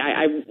happy.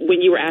 I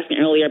when you were asking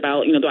earlier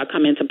about, do I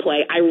come into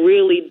play? I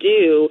really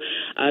do,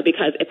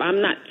 because if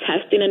I'm not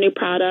testing a new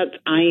product,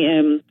 I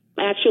am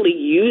actually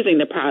using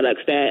the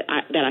products that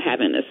I have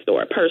in the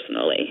store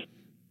personally.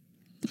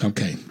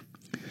 Okay.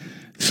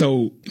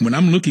 So when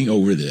I'm looking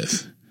over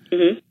this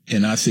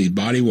and I see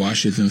body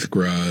washes and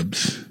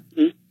scrubs,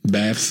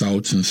 bath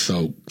salts and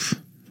soaps,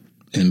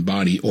 and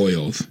body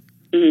oils,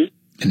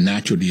 and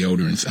natural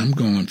deodorants, I'm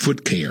going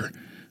foot care.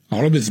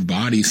 All of it's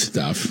body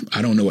stuff.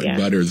 I don't know what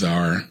butters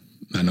are.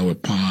 I know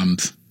what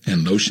palms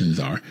and lotions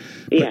are.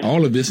 But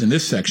all of this in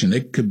this section,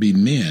 it could be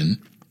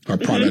men or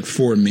products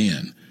for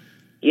men.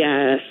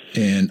 Yes.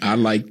 And I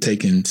like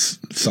taking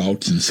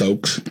salts and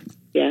soaks,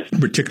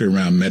 particularly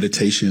around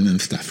meditation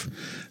and stuff.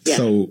 Yes.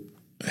 So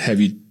have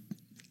you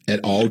at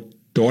all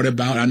thought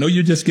about, I know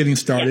you're just getting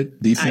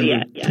started,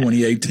 December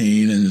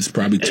 2018, and it's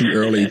probably too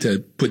early to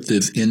put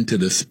this into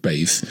the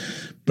space.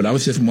 But I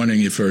was just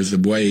wondering if there's a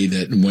way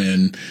that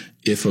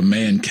if a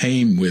man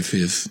came with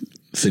his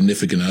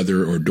significant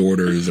other or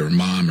daughters or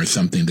mom or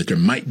something, that there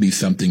might be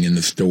something in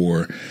the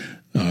store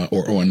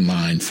or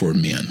online for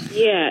men.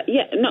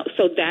 No,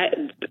 so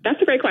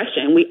that's a great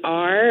question. We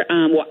are,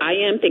 I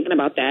am thinking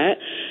about that.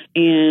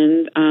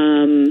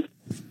 And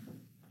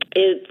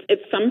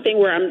it's something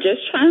where I'm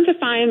just trying to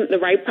find the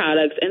right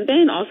products. And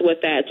then also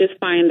with that, just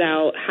find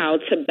out how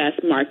to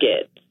best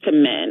market to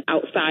men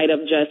outside of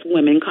just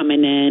women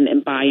coming in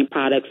and buying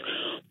products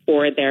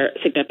for their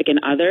significant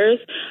others.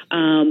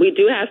 We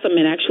do have some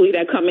men actually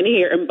that come in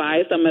here and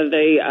buy some of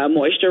the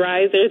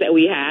moisturizers that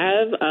we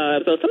have.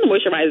 So some of the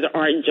moisturizers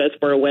aren't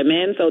just for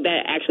women. So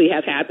that actually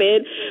has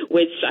happened,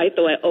 which I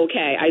thought,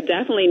 okay, I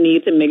definitely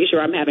need to make sure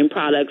I'm having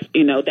products,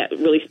 that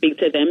really speak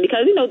to them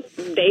because,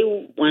 they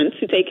want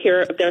to take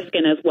care of their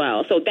skin as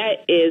well. So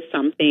that is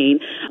something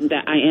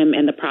that I am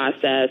in the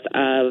process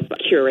of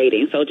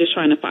curating. So just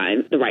trying to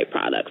find the right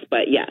products.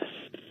 But yes,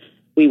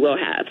 we will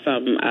have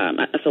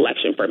a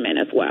selection for men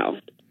as well.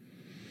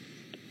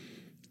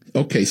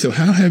 Okay, so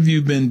how have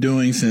you been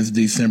doing since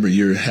December?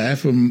 You're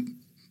half a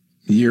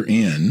year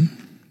in.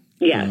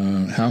 Yes.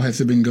 How has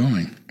it been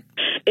going?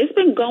 It's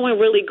been going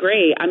really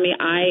great. I mean,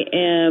 I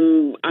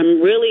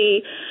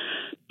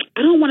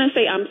don't want to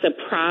say I'm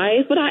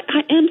surprised, but I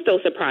am still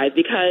surprised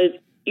because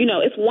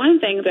it's one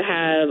thing to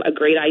have a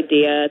great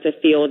idea, to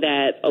feel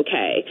that,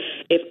 okay,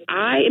 if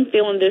I am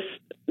feeling this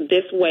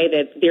way,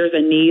 that there's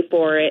a need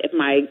for it, if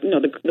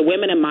the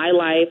women in my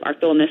life are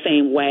feeling the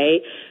same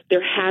way,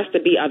 there has to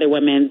be other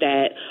women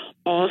that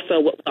also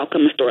would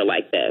welcome a store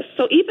like this.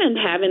 So even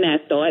having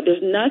that thought,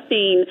 there's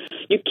nothing,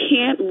 you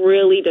can't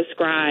really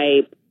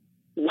describe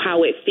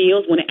how it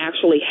feels when it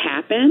actually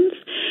happens,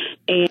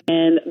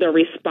 and the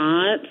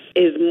response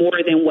is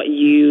more than what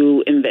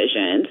you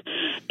envisioned.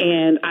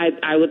 And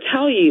I would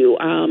tell you,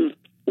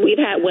 we've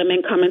had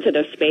women come into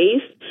the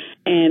space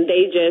and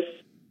they just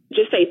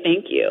say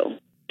thank you.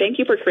 Thank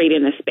you for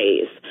creating this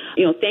space.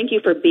 Thank you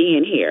for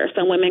being here.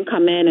 Some women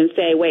come in and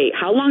say, wait,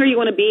 how long are you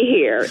going to be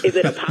here? Is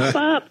it a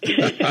pop-up?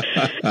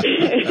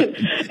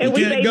 and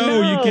we say, no,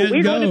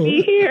 we're going to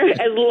be here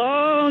as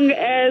long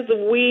as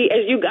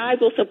you guys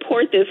will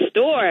support this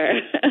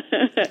store.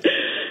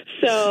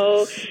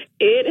 So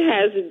it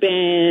has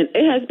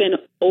been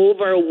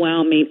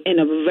overwhelming in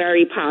a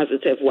very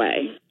positive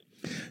way.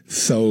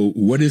 So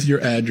what is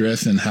your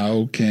address and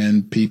how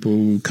can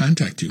people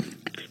contact you?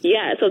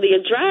 Yeah, so the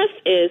address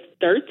is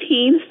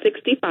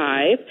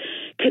 1365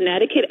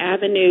 Connecticut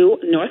Avenue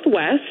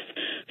Northwest,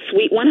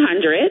 Suite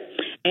 100.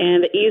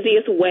 And the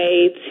easiest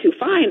way to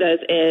find us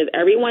is,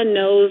 everyone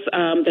knows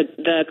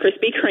the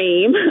Krispy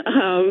Kreme,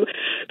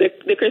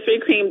 the Krispy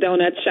Kreme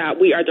donut shop.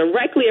 We are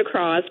directly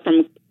across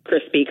from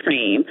Krispy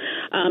Kreme.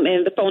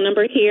 And the phone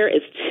number here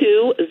is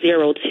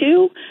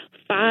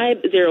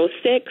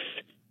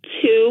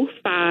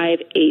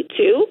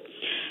 202-506-2582.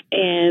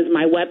 And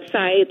my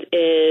website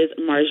is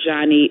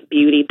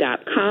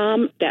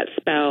marjanibeauty.com. That's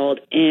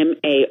spelled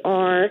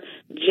MARJANI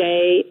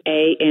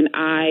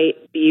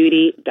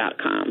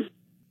beauty.com.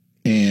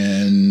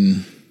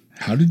 And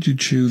how did you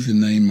choose the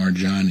name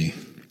Marjani?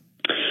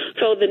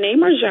 So the name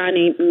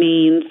Marjani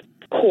means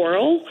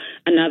coral.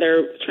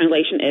 Another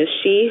translation is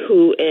she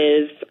who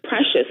is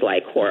precious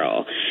like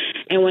coral.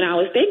 And when I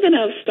was thinking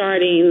of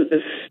starting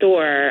the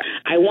store,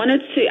 I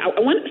wanted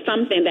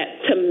something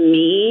that to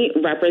me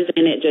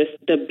represented just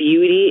the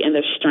beauty and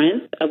the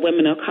strength of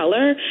women of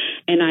color.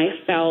 And I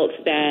felt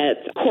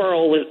that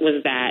coral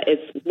was that.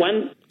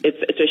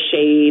 It's a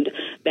shade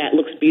that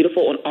looks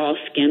beautiful on all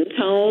skin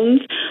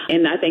tones.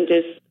 And I think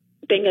of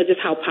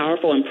just how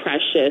powerful and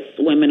precious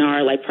women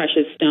are, like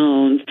precious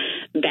stones.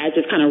 That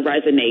just kind of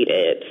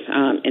resonated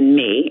in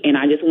me. And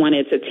I just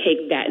wanted to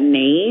take that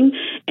name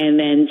and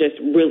then just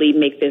really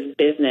make this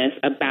business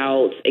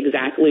about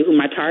exactly who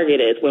my target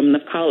is, women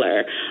of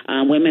color,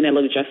 women that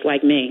look just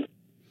like me.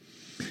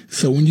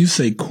 So when you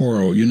say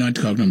coral, you're not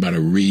talking about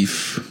a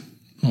reef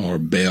or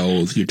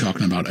bells. You're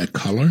talking about a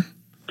color?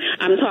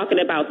 I'm talking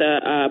about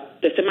the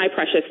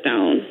semi-precious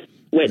stone,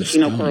 which,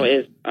 coral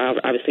is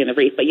obviously in the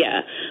reef. But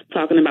yeah,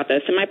 talking about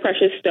the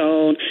semi-precious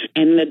stone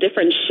and the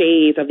different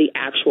shades of the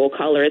actual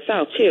color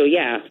itself, too.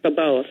 Yeah, for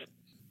both.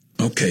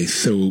 Okay,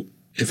 so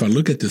if I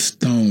look at the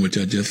stone, which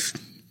I just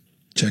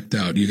checked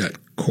out, you got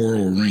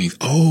coral rings.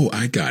 Oh,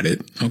 I got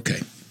it.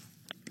 Okay.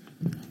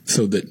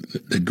 So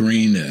the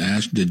green, the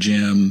ash, the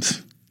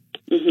gems.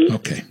 Mm-hmm.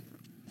 Okay.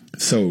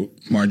 So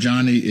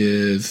Marjani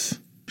is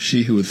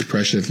she who is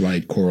precious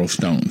like coral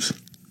stones.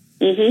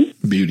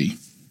 Mm-hmm. Beauty.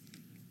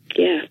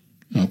 Yeah.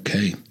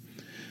 Okay.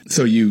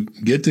 So you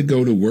get to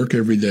go to work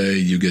every day.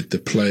 You get to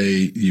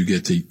play. You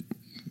get to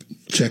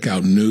check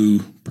out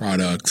new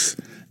products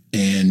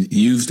and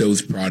use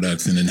those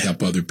products and then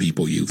help other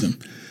people use them.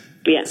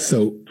 Yeah.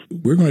 So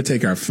we're going to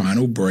take our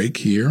final break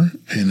here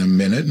in a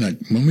minute.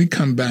 And when we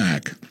come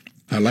back,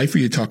 I'd like for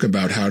you to talk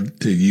about how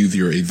to use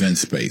your event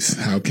space.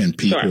 How can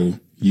people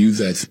use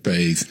that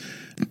space?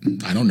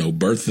 I don't know,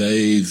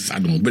 birthdays, I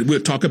don't know, but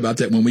we'll talk about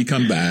that when we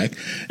come back.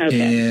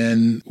 Okay.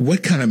 And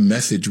what kind of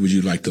message would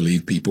you like to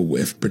leave people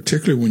with,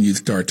 particularly when you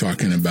start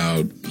talking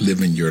about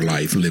living your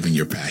life, living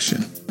your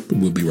passion? But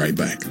we'll be right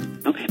back.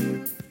 Okay.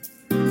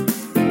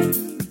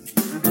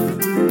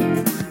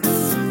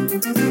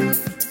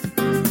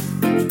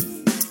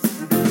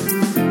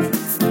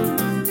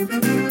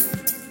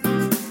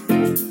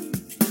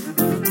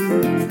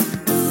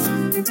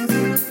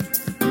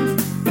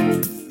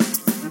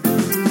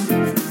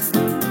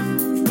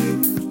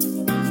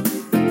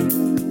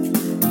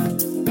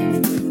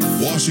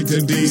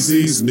 Washington,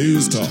 D.C.'s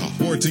News Talk,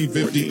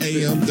 1450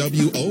 AM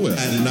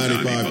WOS and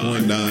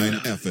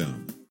 95.9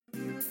 FM.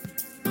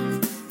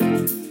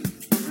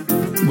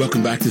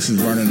 Welcome back. This is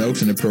Vernon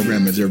Oakes, and the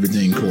program is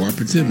Everything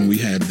Cooperative, and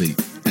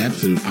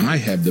I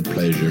have the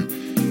pleasure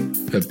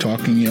of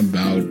talking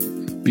about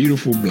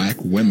beautiful black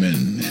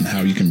women and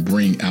how you can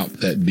bring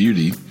out that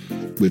beauty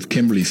with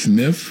Kimberly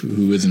Smith,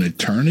 who is an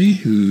attorney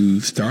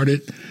who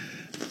started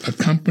a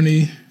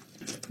company,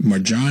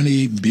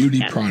 Marjani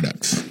Beauty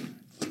Products.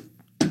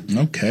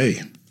 Okay,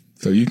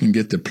 so you can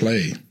get to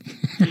play.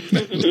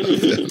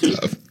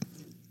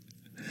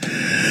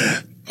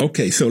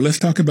 Okay, so let's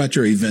talk about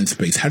your event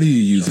space. How do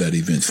you use that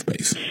event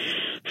space?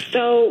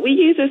 So we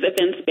use this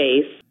event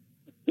space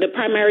The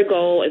primary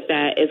goal is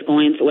that it's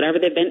going to, whatever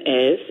the event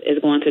is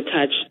going to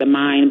touch the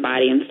mind,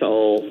 body, and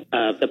soul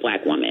of the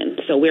Black woman.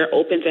 So we're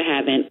open to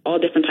having all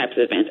different types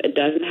of events. It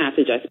doesn't have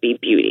to just be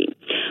beauty.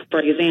 For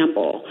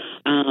example,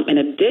 in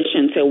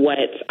addition to what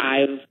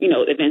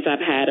events I've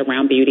had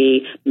around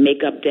beauty,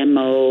 makeup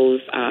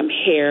demos,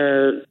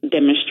 hair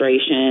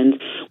demonstrations,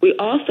 we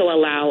also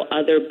allow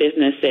other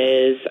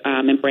businesses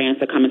and brands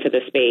to come into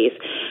the space.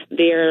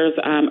 There's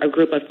a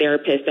group of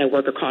therapists that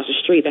work across the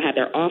street that have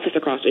their office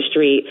across the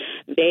street.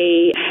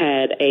 They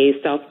had a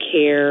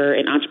self-care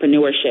and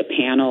entrepreneurship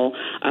panel.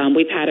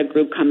 We've had a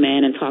group come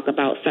in and talk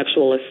about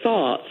sexual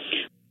assault.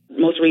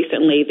 Most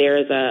recently,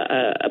 there's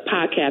a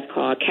podcast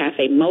called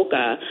Cafe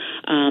Mocha.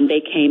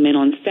 They came in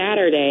on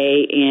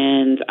Saturday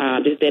and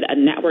just did a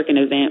networking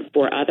event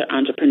for other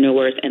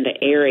entrepreneurs in the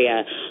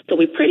area. So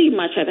we pretty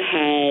much have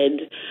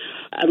had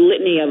a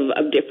litany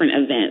of different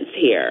events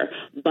here,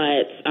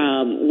 but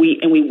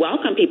we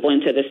welcome people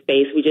into the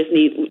space. We just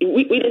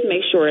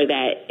make sure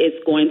that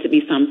it's going to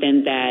be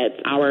something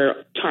that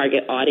our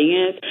target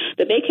audience,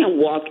 that they can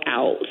walk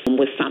out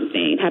with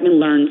something, having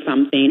learned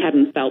something,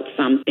 having felt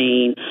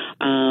something,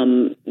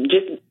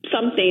 just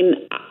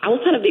something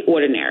outside of the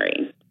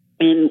ordinary,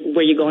 and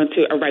where you go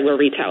into a regular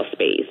retail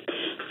space.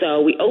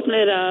 So we open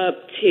it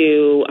up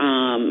to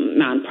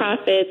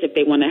nonprofits. If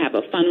they want to have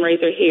a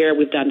fundraiser here,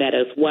 we've done that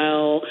as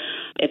well.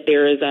 If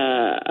there is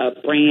a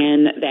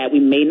brand that we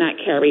may not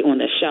carry on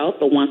the shelf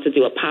but wants to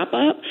do a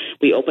pop-up,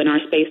 we open our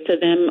space to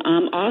them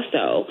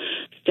also.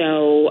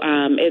 So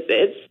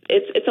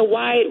it's a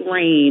wide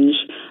range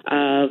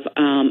of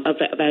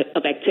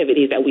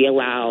activities that we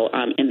allow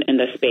in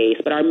the space.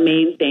 But our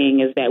main thing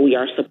is that we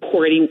are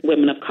supporting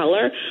women of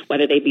color,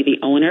 whether they be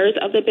the owners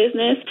of the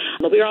business,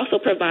 but we are also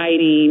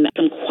providing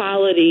some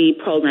quality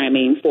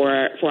programming for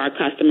our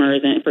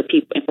customers and for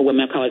people and for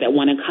women of color that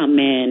want to come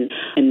in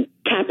and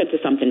tap into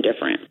something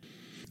different.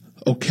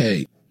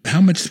 Okay.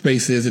 How much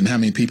space is it and how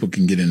many people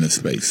can get in the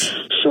space?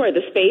 Sure.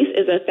 The space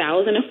is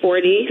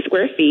 1,040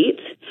 square feet.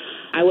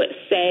 I would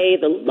say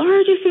the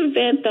largest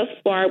event thus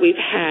far we've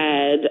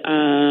had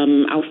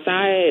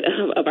outside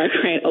of our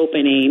grand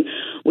opening,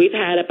 we've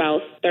had up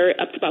to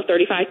about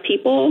 35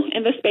 people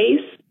in the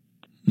space.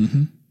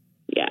 Mm-hmm.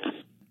 Yeah.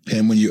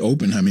 And when you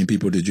opened, how many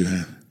people did you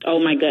have? Oh,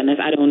 my goodness.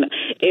 I don't know.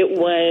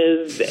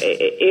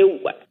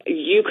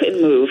 You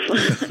couldn't move.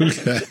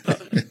 Okay.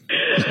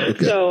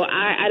 Okay. So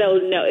I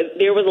don't know.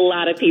 There was a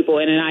lot of people.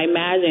 And I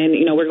imagine,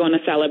 we're going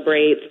to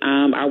celebrate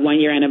our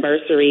 1-year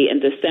anniversary in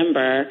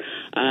December.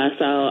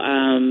 So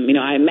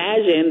I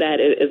imagine that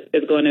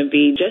it's going to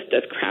be just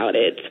as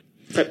crowded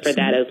for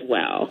that as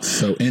well.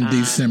 So in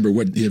December,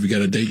 have you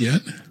got a date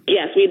yet?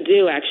 Yes, we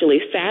do, actually.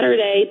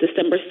 Saturday,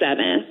 December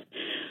 7th.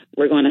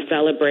 We're going to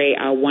celebrate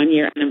our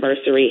 1-year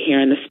anniversary here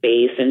in the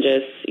space and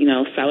just,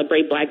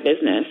 celebrate Black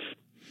business.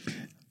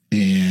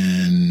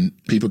 And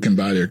people can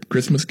buy their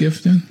Christmas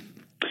gifts then?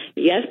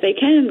 Yes, they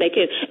can.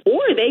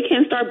 Or they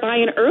can start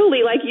buying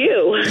early like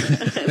you.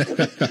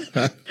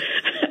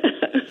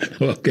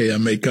 Okay, I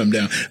may come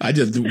down. I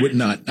just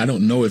I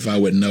don't know if I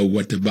would know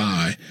what to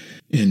buy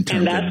in terms of beauty.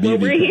 And that's what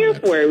we're here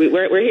for.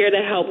 We're here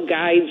to help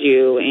guide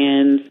you.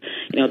 And,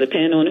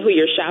 depending on who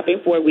you're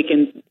shopping for, we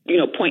can,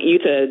 point you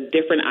to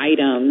different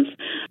items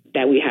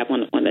that we have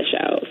on the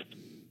shelves.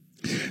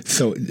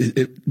 So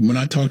when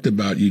I talked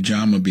about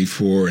Ujamaa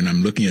before and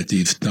I'm looking at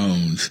these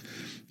stones,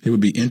 it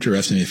would be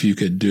interesting if you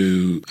could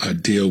do a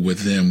deal with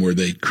them where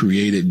they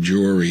created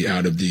jewelry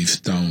out of these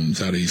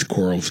stones, out of these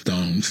coral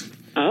stones.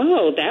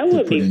 Oh, that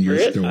would be in your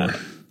great. store.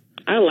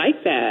 I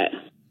like that.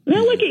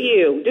 Now look at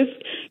you, just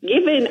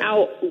giving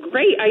out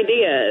great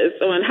ideas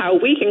on how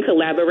we can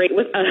collaborate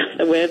with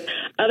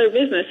other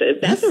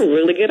businesses. That's a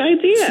really good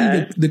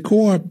idea. See, the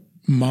co-op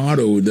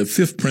motto, the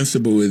fifth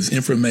principle is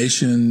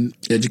information,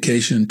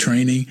 education,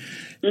 training.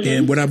 Mm-hmm.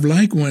 And what I've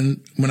liked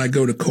when I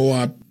go to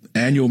co-op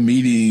annual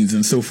meetings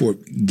and so forth,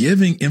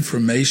 giving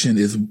information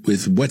is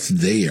what's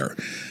there.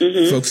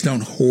 Mm-hmm. Folks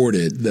don't hoard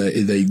it.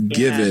 They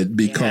give it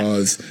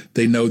because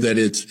they know that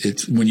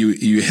it's when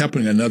you're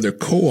helping another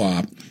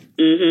co-op,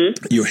 mm-hmm.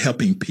 you're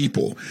helping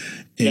people.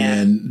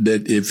 And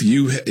that if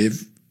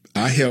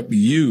I help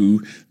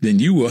you, then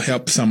you will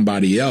help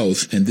somebody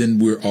else, and then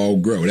we're all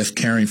grow. That's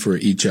caring for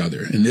each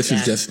other. And this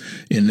is just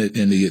in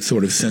the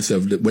sort of sense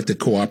of what the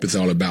co-op is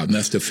all about. And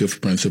that's the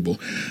fifth principle.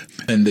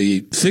 And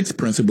the sixth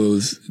principle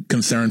is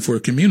concern for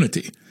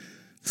community.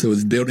 So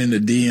it's building the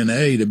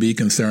DNA to be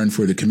concerned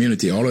for the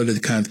community. All of the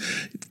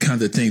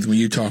kinds of things when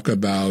you talk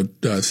about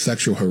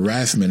sexual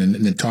harassment and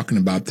then talking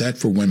about that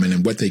for women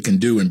and what they can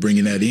do and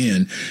bringing that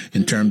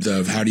in terms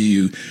of how do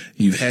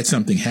you've had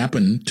something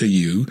happen to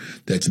you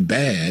that's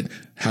bad,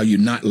 how you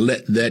not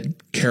let that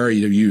carry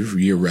you for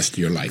your rest of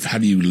your life. How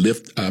do you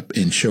lift up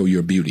and show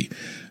your beauty?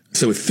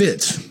 So it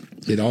fits.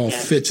 It all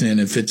fits in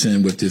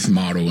with this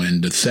model.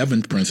 And the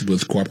seventh principle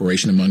is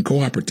cooperation among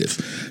cooperatives.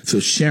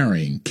 So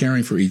sharing,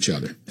 caring for each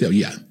other. So,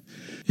 yeah.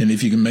 And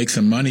if you can make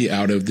some money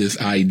out of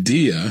this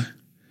idea,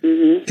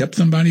 mm-hmm. help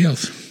somebody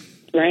else.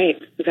 Right.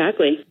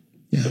 Exactly.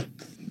 Yeah.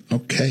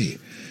 Okay.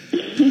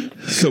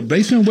 So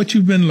based on what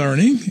you've been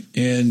learning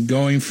and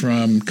going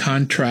from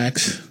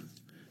contracts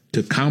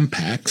to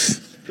compacts,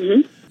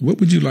 what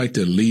would you like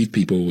to leave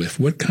people with?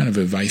 What kind of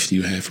advice do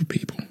you have for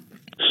people?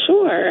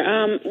 Sure.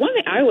 One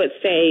thing I would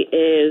say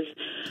is,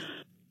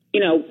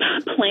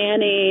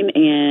 planning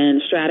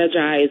and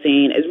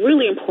strategizing is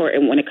really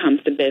important when it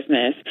comes to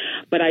business.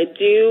 But I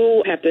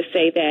do have to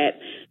say that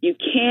you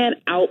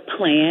can't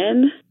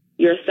outplan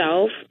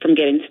yourself from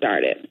getting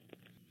started.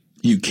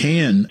 You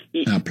can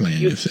outplan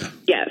yourself.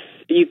 Yes,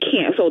 you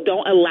can. So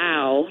don't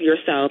allow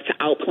yourself to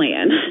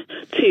outplan.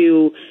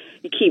 You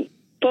keep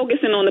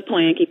focusing on the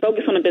plan, keep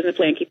focusing on the business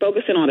plan, keep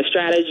focusing on the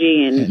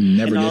strategy and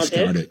never all get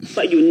started. this,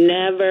 but you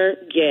never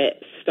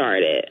get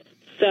started.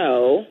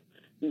 So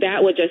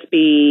that would just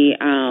be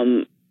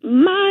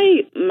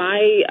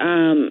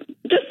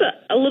just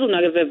a little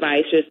nugget of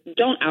advice. Just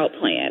don't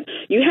outplan.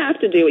 You have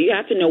to do it. You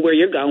have to know where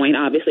you're going,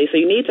 obviously. So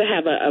you need to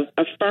have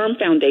a firm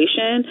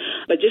foundation,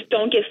 but just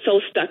don't get so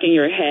stuck in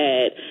your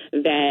head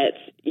that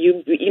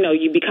you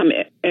become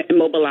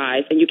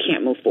immobilized and you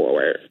can't move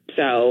forward.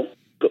 So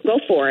go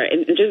for it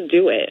and just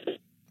do it.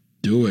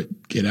 Do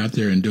it. Get out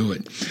there and do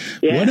it.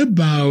 Yeah. What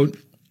about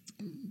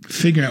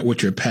figuring out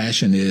what your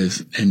passion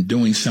is and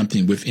doing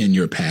something within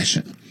your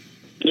passion?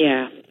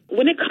 Yeah.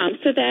 When it comes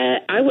to that,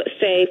 I would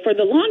say for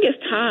the longest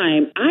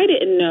time, I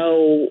didn't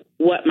know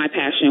what my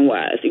passion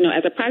was.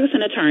 As a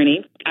practicing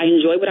attorney, I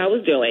enjoyed what I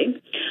was doing.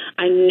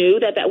 I knew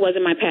that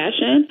wasn't my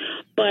passion,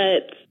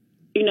 but,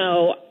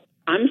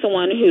 I'm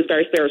someone who's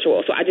very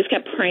spiritual. So I just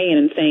kept praying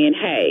and saying,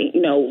 hey,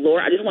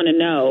 Lord, I just want to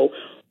know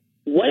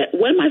what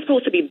am I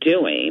supposed to be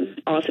doing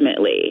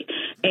ultimately?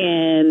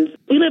 And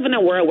we live in a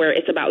world where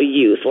it's about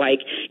youth. Like,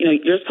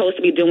 you're supposed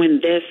to be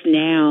doing this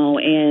now.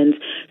 And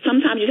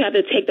sometimes you have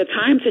to take the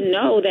time to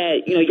know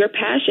that, your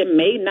passion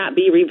may not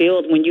be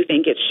revealed when you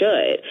think it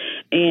should.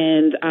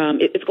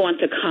 And it's going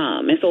to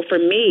come. And so for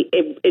me,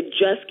 it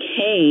just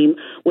came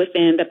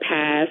within the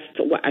past,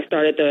 I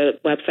started the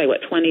website,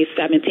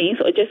 2017.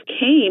 So it just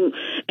came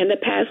in the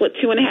past,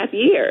 2.5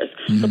 years.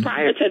 Mm-hmm. So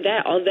prior to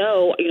that,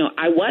 although,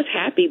 I was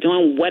happy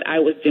doing what I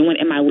was doing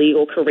in my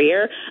legal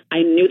career,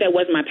 I knew that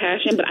was my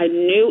passion, but I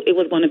knew it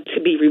was going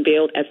to be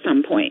revealed at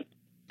some point.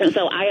 And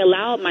so I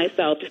allowed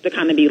myself just to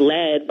kind of be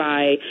led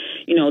by,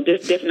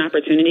 just different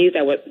opportunities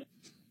that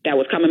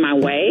was coming my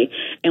way.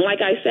 And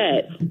like I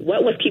said,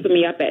 what was keeping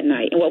me up at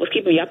night? And what was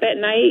keeping me up at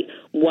night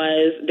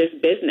was this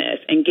business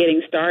and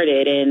getting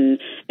started and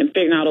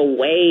figuring out a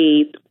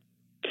way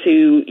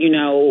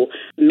to,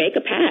 make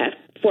a path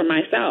for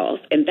myself.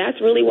 And that's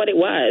really what it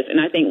was. And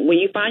I think when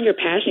you find your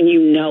passion,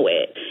 you know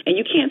it, and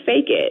you can't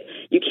fake it.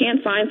 You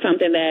can't find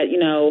something that,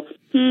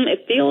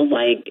 it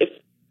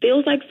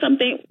feels like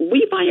something. When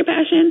you find your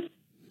passion,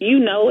 you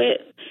know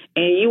it,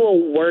 and you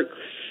will work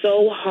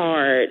so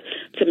hard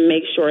to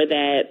make sure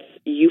that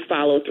you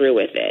follow through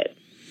with it.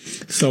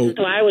 So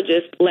I would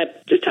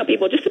just tell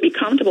people just to be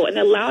comfortable and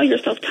allow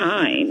yourself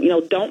time.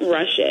 Don't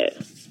rush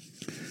it.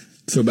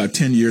 So about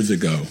 10 years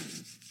ago,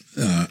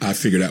 I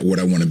figured out what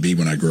I want to be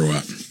when I grow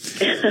up.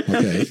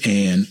 Okay.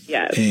 And,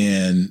 yes.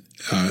 And,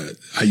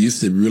 I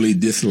used to really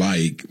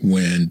dislike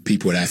when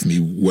people would ask me,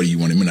 what do you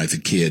want to be when I was a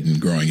kid and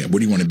growing up? What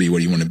do you want to be? What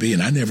do you want to be?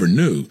 And I never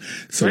knew.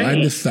 So right. I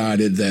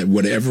decided that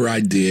whatever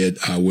I did,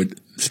 I would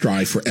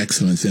strive for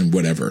excellence in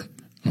whatever.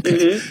 Okay.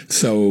 Mm-hmm.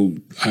 So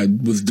I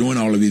was doing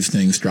all of these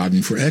things,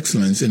 striving for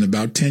excellence. And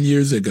about 10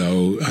 years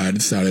ago, I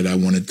decided I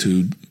wanted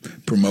to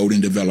promote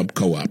and develop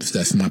co-ops.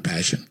 That's my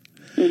passion.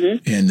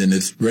 Mm-hmm. And then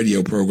this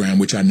radio program,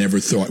 which I never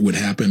thought would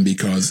happen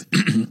because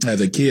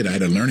as a kid, I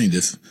had a learning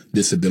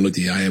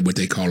disability. I had what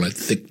they call a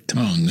thick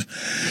tongue.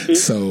 Mm-hmm.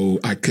 So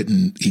I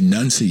couldn't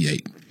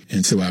enunciate.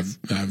 And so I've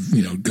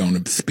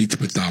gone to speech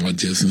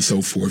pathologists and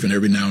so forth. And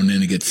every now and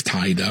then it gets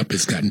tied up.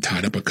 It's gotten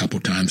tied up a couple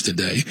times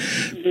today.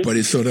 Mm-hmm. But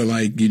it's sort of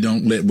like you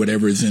don't let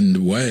whatever is in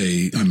the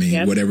way. I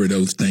mean, whatever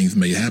those things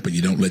may happen,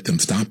 you don't let them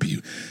stop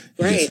you.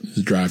 Right.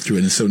 Just drive through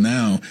it. And so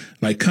now,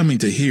 like coming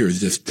to here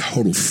is just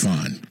total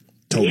fun.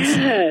 Totally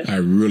fun. I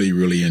really,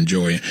 really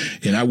enjoy it.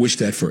 And I wish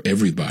that for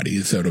everybody.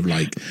 It's sort of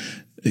like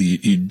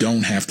you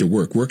don't have to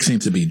work. Work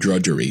seems to be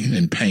drudgery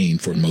and pain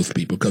for most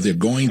people because they're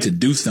going to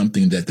do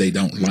something that they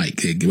don't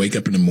like. They wake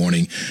up in the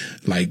morning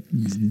like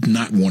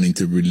not wanting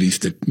to release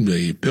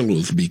the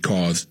pillows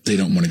because they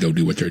don't want to go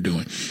do what they're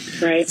doing.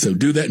 Right. So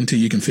do that until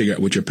you can figure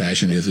out what your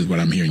passion is what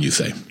I'm hearing you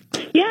say.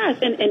 Yes,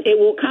 and it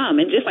will come.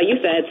 And just like you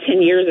said,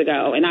 10 years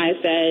ago, and I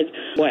said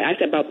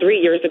about 3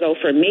 years ago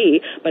for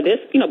me, but this,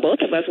 both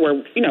of us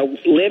were,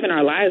 living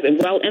our lives and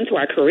well into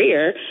our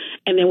career,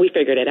 and then we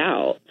figured it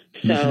out.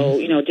 So,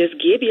 mm-hmm.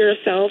 Just give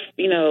yourself,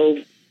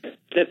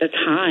 the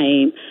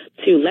time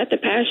to let the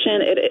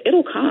passion,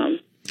 it'll come.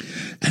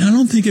 And I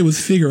don't think it was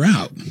figure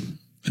out.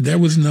 There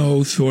was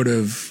no sort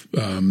of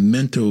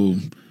mental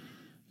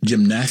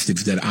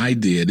gymnastics that I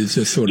did. It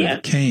just sort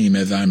of came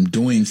as I'm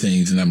doing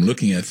things and I'm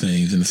looking at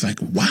things, and it's like,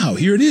 wow,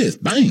 here it is.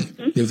 Bang.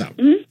 Mm-hmm. It was out.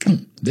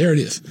 Mm-hmm. There it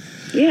is.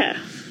 Yeah.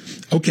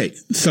 Okay.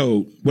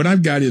 So what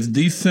I've got is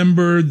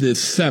December the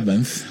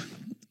 7th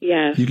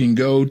Yes. You can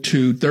go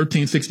to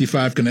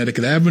 1365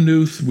 Connecticut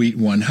Avenue, Suite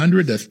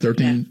 100. That's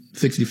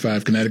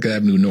 1365 Connecticut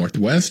Avenue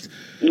Northwest.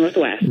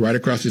 Right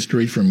across the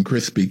street from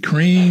Krispy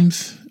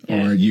Kreme's.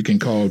 Yes. Or you can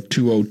call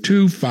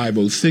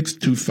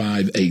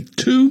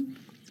 202-506-2582.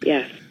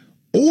 Yes.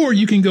 Or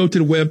you can go to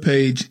the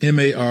webpage,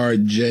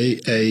 marjani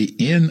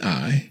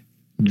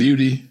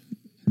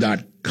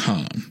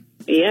beauty.com.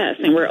 Yes,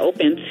 and we're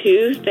open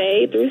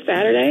Tuesday through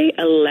Saturday,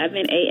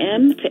 11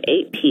 a.m. to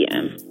 8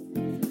 p.m.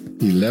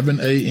 11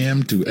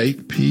 a.m. to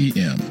 8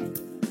 p.m.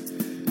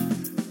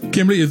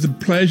 Kimberly, it's a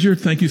pleasure.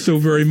 Thank you so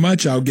very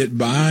much. I'll get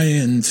by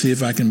and see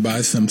if I can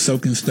buy some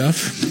soaking stuff.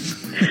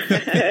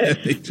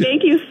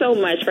 Thank you so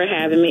much for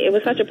having me. It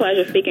was such a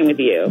pleasure speaking with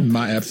you.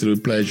 My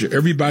absolute pleasure.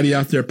 Everybody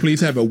out there,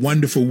 please have a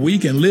wonderful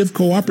week and live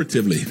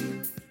cooperatively.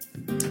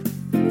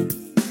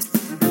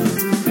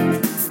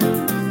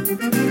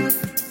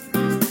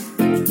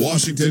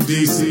 Washington,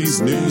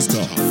 D.C.'s News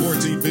Talk,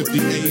 1450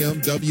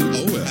 AM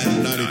WOL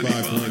and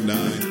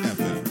 95.9